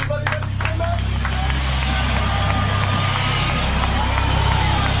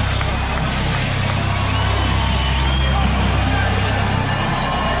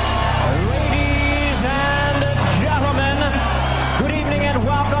 Ladies and gentlemen, good evening and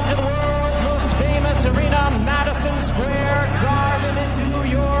welcome to the world's most famous arena, Madison Square Garden in New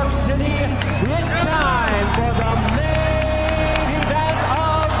York City. It's time for the main event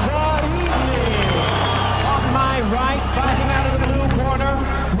of the evening. On my right,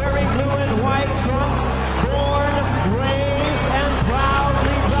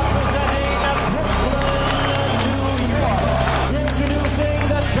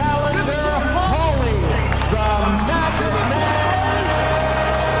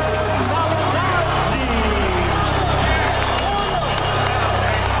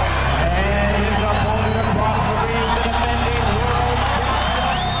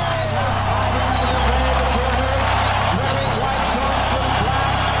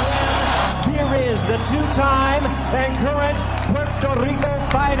 the two-time and current Puerto Rico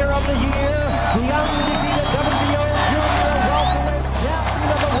Fighter of the Year, the undefeated WBO Junior Welterweight Champion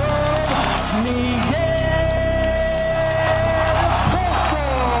of the World, Miguel.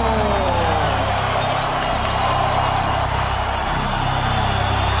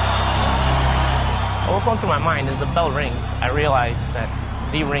 What's going through my mind is the bell rings. I realize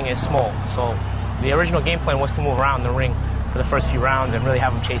that the ring is small, so the original game plan was to move around the ring for the first few rounds and really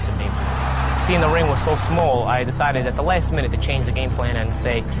have him chasing me. Seeing the ring was so small, I decided at the last minute to change the game plan and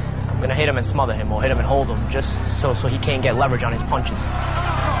say, I'm going to hit him and smother him, or hit him and hold him, just so he can't get leverage on his punches.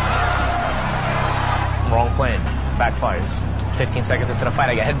 Wrong plan. Backfires. 15 seconds into the fight,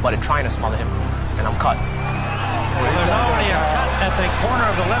 I get headbutted trying to smother him, and I'm cut. Well, there's already a cut at the corner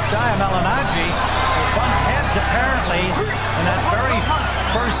of the left eye of Malignaggi. They bumped heads apparently in that very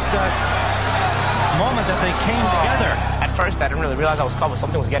first moment that they came together. At first, I didn't really realize I was cut, but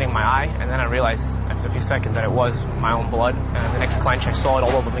something was getting in my eye, and then I realized after a few seconds that it was my own blood. And the next clench, I saw it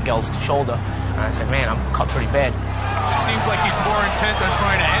all over Miguel's shoulder, and I said, man, I'm cut pretty bad. It seems like he's more intent on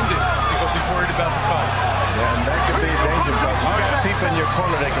trying to end it because he's worried about the cut. Yeah, and that could be dangerous because you got people in your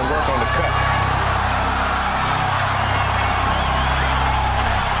corner that can work on the cut.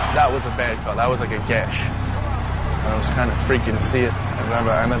 That was a bad cut. That was like a gash. And it was kind of freaky to see it.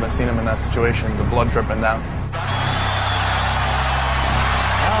 I never seen him in that situation, the blood dripping down.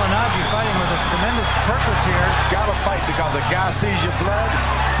 Malignaggi fighting with a tremendous purpose here. Gotta fight because the guy sees your blood,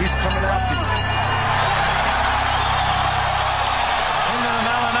 he's coming after you. Into the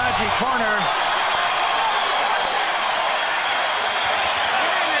Malignaggi corner.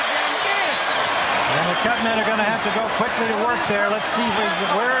 And the cutmen are going to have to go quickly to work there. Let's see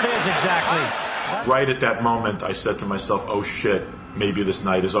where it is exactly. Right at that moment, I said to myself, oh shit, maybe this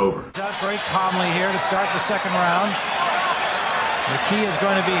night is over. Out very calmly here to start the second round. The key is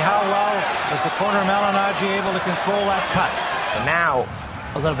going to be how well is the corner of Malignaggi able to control that cut. And now,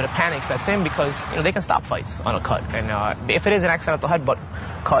 a little bit of panic sets in because they can stop fights on a cut. And if it is an accidental headbutt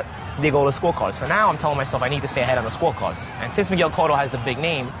cut, they go to scorecards. So now I'm telling myself I need to stay ahead on the scorecards. And since Miguel Cotto has the big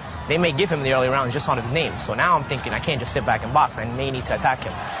name, they may give him the early rounds just on his name. So now I'm thinking I can't just sit back and box. I may need to attack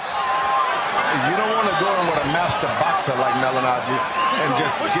him. You don't want to go in with a master boxer like Malignaggi and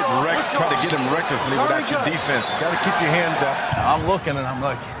just try to get him recklessly without your defense. You got to keep your hands up. I'm looking and I'm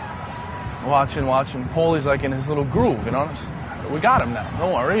like, watching. Paulie's like in his little groove, you know. We got him now.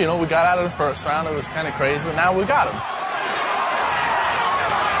 Don't worry, we got out of the first round. It was kind of crazy, but now we got him.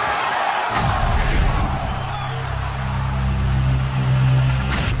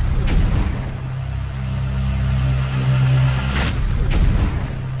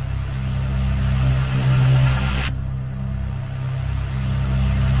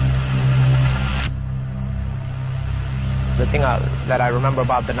 The thing that I remember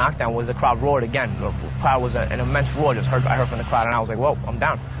about the knockdown was the crowd roared again. The crowd was an immense roar I heard from the crowd, and I was like, whoa, I'm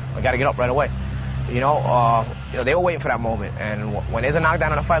down. I got to get up right away. They were waiting for that moment, and when there's a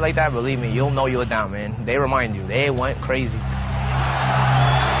knockdown in a fight like that, believe me, you'll know you're down, man. They remind you. They went crazy.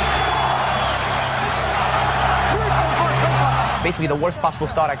 Basically, the worst possible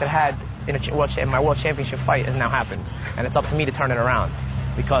start I could have had in my world championship fight has now happened, and it's up to me to turn it around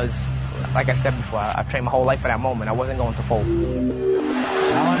because, like I said before, I've trained my whole life for that moment. I wasn't going to fold.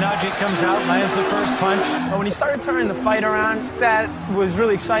 Malignaggi comes out, lands the first punch. But when he started turning the fight around, that was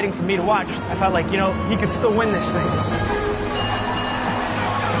really exciting for me to watch. I felt like, he could still win this thing.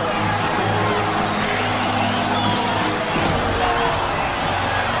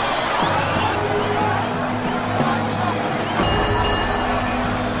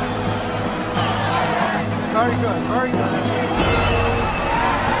 Very good, very good.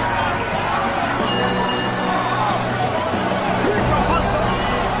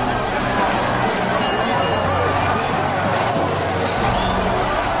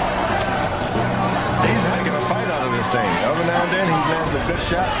 Every now and then he lands a good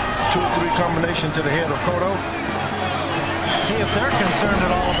shot, 2 or 3 combination to the head of Cotto. See if they're concerned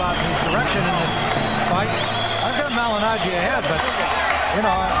at all about his direction in this fight. I've got Malignaggi ahead, but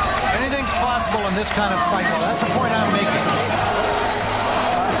anything's possible in this kind of fight. Well, that's the point I'm making.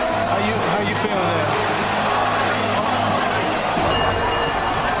 How you feeling there?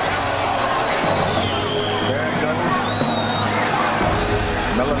 Very good.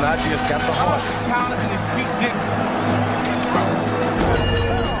 Malignaggi has got the heart.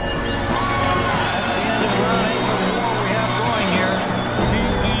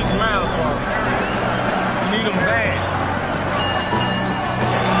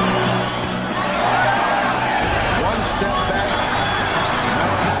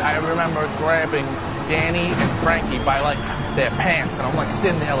 I remember grabbing Danny and Frankie by their pants, and I'm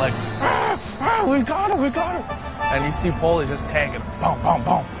sitting there we got him. And you see Paulie just tagging him. Boom, boom,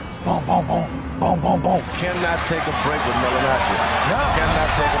 boom. Boom, boom, boom. Boom, boom, boom. Cannot take a break with Malignaggi. No. Cannot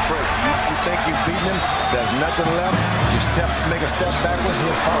take a break. You think you've beaten him, there's nothing left. You make a step backwards,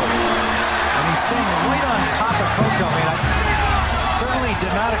 he'll follow you. And he's staying right on top of Cotto. I mean, I certainly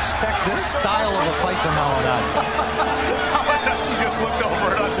did not expect this style of a fight from Malignaggi. He just looked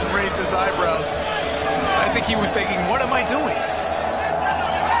over at us and raised his eyebrows. I think he was thinking, what am I doing?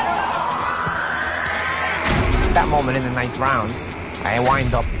 At that moment in the 9th round, I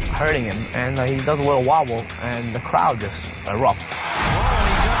wind up hurting him, and he does a little wobble, and the crowd just erupts. Well, and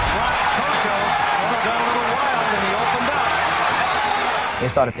he just dropped Cotto. Got a little wild, and he opened up. They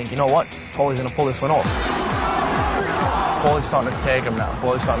started thinking, you know what? Paulie's going to pull this one off. Paulie's starting to tag him now.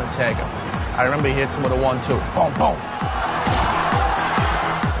 I remember he hits him with a 1-2. Boom, boom.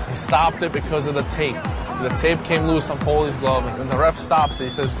 He stopped it because of the tape. The tape came loose on Paulie's glove, and the ref stops it.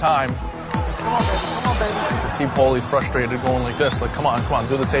 He says, time. Come on, baby. You can see Paulie frustrated going like this, like, come on,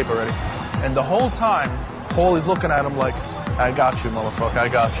 do the tape already. And the whole time, Paulie's looking at him like, I got you, motherfucker, I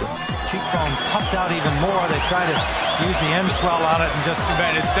got you. Cheekbone puffed out even more. They try to use the end swell on it and just...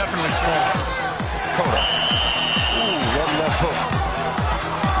 Man, it's definitely swollen. Cotto. Ooh, one left hook.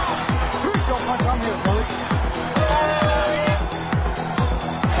 Don't punch on here, Paulie.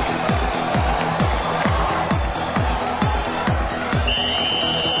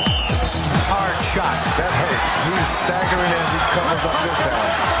 Shot. That hurt. He's staggering as he covers up this time.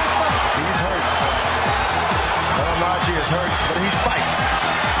 He's hurt. Malignaggi is hurt, but he's fighting.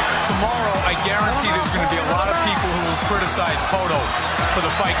 Tomorrow, I guarantee there's going to be a lot of people who will criticize Cotto for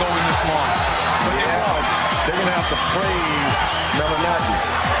the fight going this long. But they're going to have to praise Malignaggi.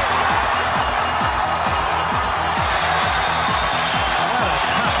 What a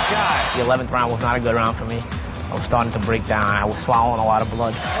tough guy. The 11th round was not a good round for me. I was starting to break down. I was swallowing a lot of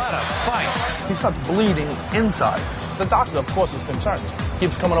blood. What a fight. He starts bleeding inside. The doctor, of course, is concerned.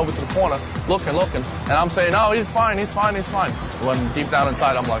 Keeps coming over to the corner, looking. And I'm saying, no, he's fine. When deep down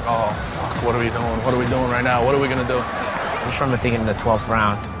inside, I'm like, oh, fuck, what are we doing right now? What are we going to do? I just remember thinking in the 12th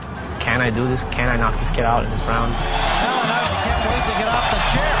round, can I do this? Can I knock this kid out in this round? Malignaggi can't wait to get off the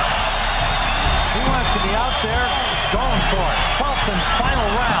chair. He wants to be out there going for it. 12th and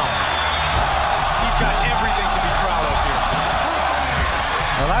final round. He's got everything to be proud of here.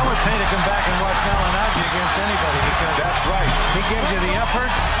 Well, I would pay to come back and watch Malignaggi against anybody because that's right. He gives you the effort.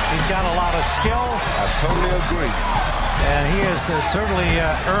 He's got a lot of skill. I totally agree. And he has certainly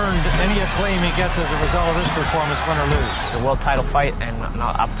earned any acclaim he gets as a result of this performance, win or lose. The world title fight and an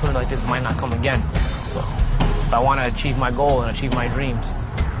opportunity like this might not come again. So if I want to achieve my goal and achieve my dreams,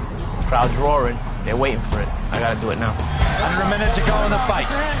 the crowd's roaring. They're waiting for it. I got to do it now. Under a minute to go in the fight.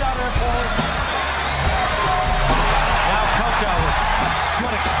 Now Cotto with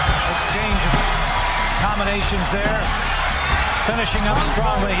good exchange of combinations there. Finishing up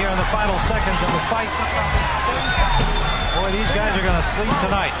strongly here in the final seconds of the fight. Boy, these guys are going to sleep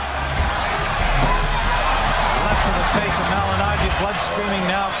tonight. Left to the face of Malignaggi, blood streaming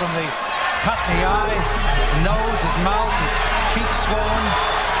now from the cut in the eye, nose, his mouth, his cheeks swollen,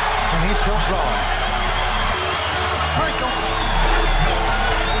 and he's still throwing.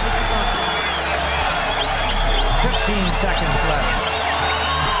 15 seconds left.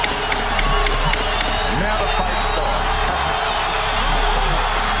 Now the fight starts.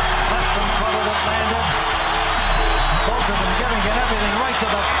 Left from Cotto that landed. Both of them giving it everything right to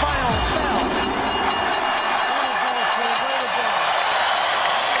the final bell.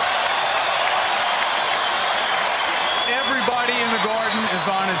 Everybody in the garden is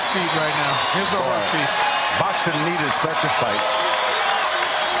on his feet right now. Here's our heartbeat. Boxing needed such a fight.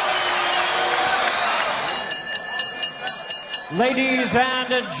 Ladies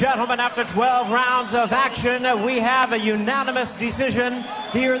and gentlemen, after 12 rounds of action, we have a unanimous decision.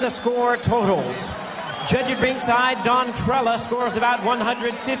 Here are the score totals. Judge at ringside, Don Trella scores about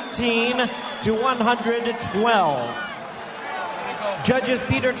 115 to 112. Judges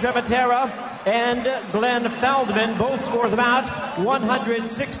Peter Trevatera and Glenn Feldman both scored about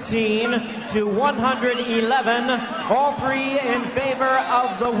 116 to 111. All three in favor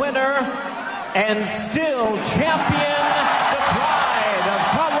of the winner and still champion, the pride of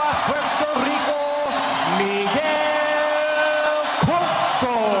Caguas, Puerto Rico, Miguel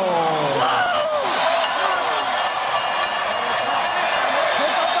Cotto.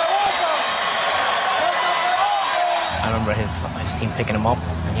 I remember his team picking him up,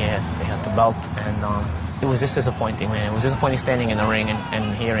 and they had the belt, and it was just disappointing, man. It was disappointing standing in the ring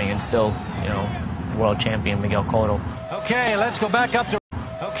and hearing, and still, world champion Miguel Cotto. Okay, let's go back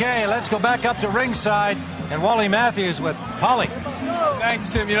up to ringside, and Wally Matthews with Paulie. Thanks,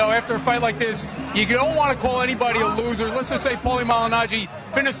 Tim. You know, after a fight like this, you don't want to call anybody a loser. Let's just say Paulie Malignaggi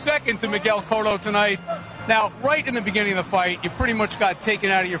finished second to Miguel Cotto tonight. Now, right in the beginning of the fight, you pretty much got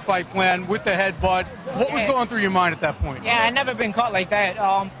taken out of your fight plan with the headbutt. What was going through your mind at that point? Yeah, I've never been caught like that.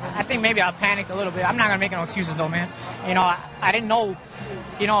 I think maybe I panicked a little bit. I'm not going to make no excuses, though, man. You know, I didn't know,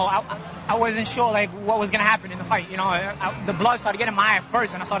 you know, I wasn't sure, like, what was going to happen in the fight. You know, the blood started getting in my eye at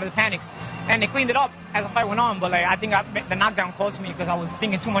first, and I started to panic. And they cleaned it up as the fight went on, but, like, I think the knockdown cost me because I was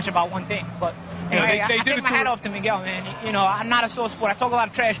thinking too much about one thing. But, you know, I take my hat off to Miguel, man. You know, I'm not a sore sport. I talk a lot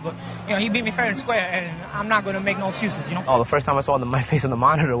of trash, but, you know, he beat me fair and square, and I'm not going to make no excuses, you know? Oh, the first time I saw my face on the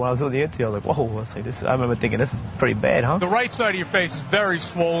monitor when I was doing the interview, I was like, whoa, I remember thinking, this is pretty bad, huh? The right side of your face is very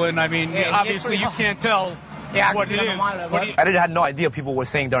swollen. I mean, obviously you can't tell what it is. I had no idea people were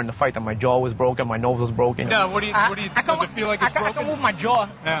saying during the fight that my jaw was broken, my nose was broken. Yeah, does it feel like it's broken? I can move my jaw.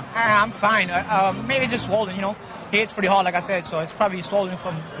 Yeah. I'm fine. Maybe it's just swollen, you know? He hits pretty hard, like I said, so it's probably swollen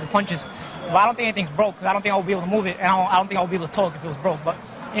from the punches. But I don't think anything's broke, because I don't think I'll be able to move it, and I don't think I'll be able to talk if it was broke. But,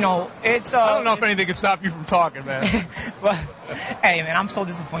 you know, it's... I don't know if anything can stop you from talking, man. But, hey, man, I'm so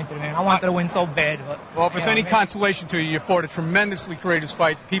disappointed, man. I wanted to win so bad. But, well, if it's any consolation to you, you fought a tremendously courageous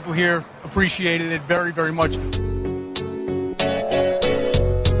fight. People here appreciated it very, very much.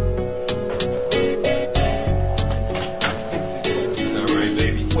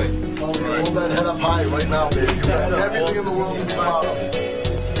 Hold that head up high right now, baby. You got everything in the world to be proud of.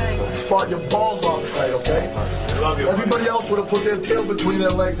 Fought your balls off tonight, okay? Everybody else would have put their tail between their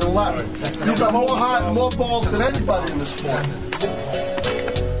legs and left. You got more heart and more balls than anybody in this sport.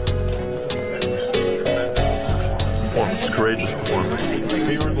 Performance, courageous performance.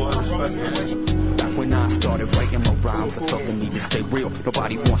 When I started writing my rhymes, I felt the need to stay real.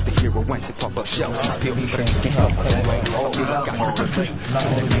 Nobody wants to hear a wench to talk about shells and spill, but I just can't help it. I feel like I could relate.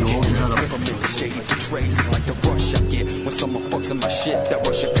 Temperament, the shady betrays. It's like the rush I get when someone fucks in my shit. That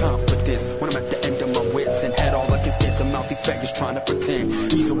rush of confidence when I'm at the end of my wits and had all I can stand. Some mouthy faggots trying to pretend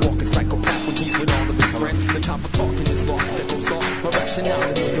he's a walking psychopath when he's with all of his strength. The time for talking is lost. That goes off. My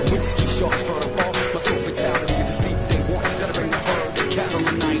rationality, the whiskey shots brought up off. My soul fatality, this beat they want. Gotta bring the herd, the cattle,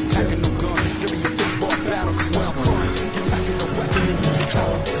 and I ain't packing no gun. Give me a fistball battle, cause where I'm from, you're packing no weapon and use a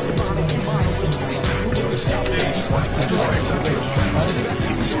collar. This is model, when you see who really shout there, just like the best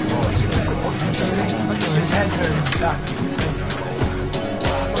is beyond yours. You better watch what you say. His head's very stuck.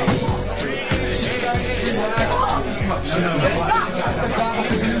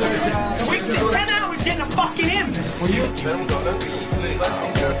 Wasted 10 hours getting a fucking in. Will you? Let him go,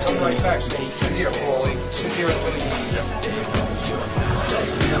 come right back. Sit here, Paulie. Sit here and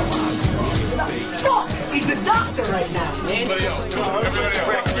Fuck! He's the doctor right now, man. Everybody else.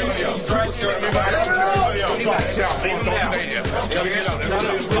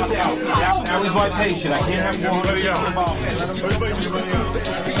 That was my patient. I can't have everybody else.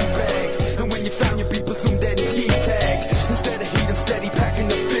 And when you found your people, assume that it's heat tag. Instead of heat, I'm steady packing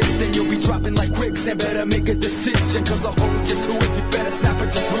the fist. Then you'll be dropping like bricks and better make a decision. Cause I'll hold you to it. You better snap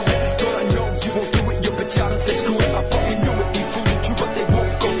it, just move it. Thought I know you won't do it. Your bitch out and say screw it. I fucking knew it. These fools are true, but they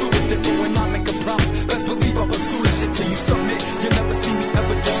won't go through it. They're doing, I make a promise. Best believe I'll pursue this shit till you submit. You'll never see me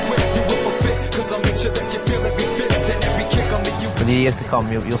ever just quit. You will fulfill. Cause I'll make sure that you feel every fist. Then every kick I'll make you. For the years to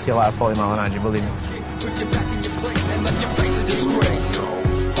come, you'll see a lot of Paulie Malignaggi, believe me. Put you back in your place and let your face a disgrace.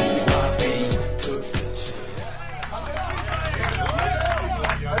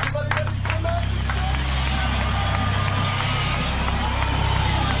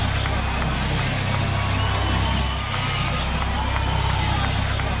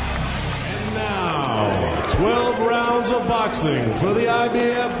 And now, 12 rounds of boxing for the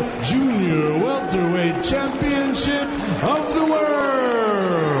IBF Junior Welterweight Championship of the World.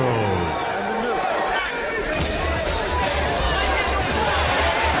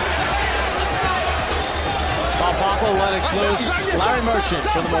 Lennox Lewis, Larry Merchant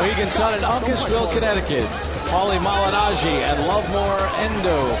from the Mohegan Sun in Uncasville, Connecticut. Paulie Malignaggi and Lovemore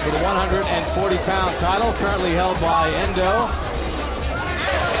Endo for the 140-pound title, currently held by Endo.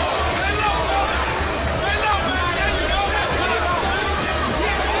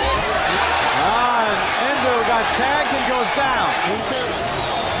 And Endo got tagged and goes down.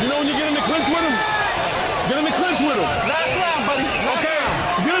 You know when you get in the clinch with him? Get in the clinch with him. Last round, buddy. Okay,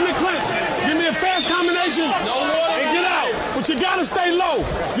 get in the clinch. Give me a fast combination and get out. But you gotta stay low.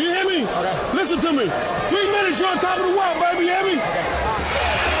 Do you hear me? Okay. Listen to me. 3 minutes, you're on top of the world, baby. You hear me?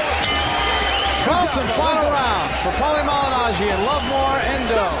 12th and final round for Paulie Malignaggi and Lovemore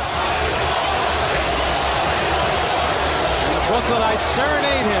Endo. And the Brooklynites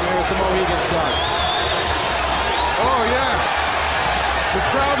serenade him here at the Mohegan Sun. Oh, yeah. The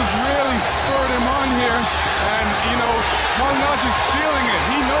crowd has really spurred him on here. And, you know, Malignaggi's feeling it.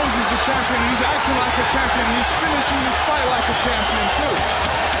 He knows he's the champion. He's acting like a champion. He's finishing this fight like a champion, too.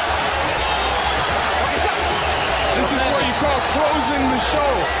 This is what you call closing the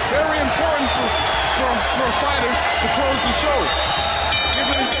show. Very important for a fighter to close the show.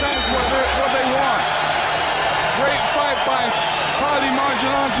 Giving his fans what they want. Great fight by Paulie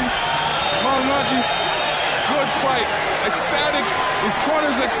Malignaggi. Good fight. Ecstatic. His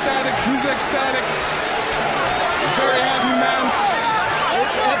corner's ecstatic. He's ecstatic. Very happy man.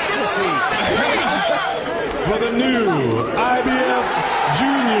 It's ecstasy. For the new IBF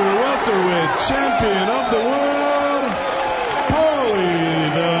Junior Welterweight Champion of the World,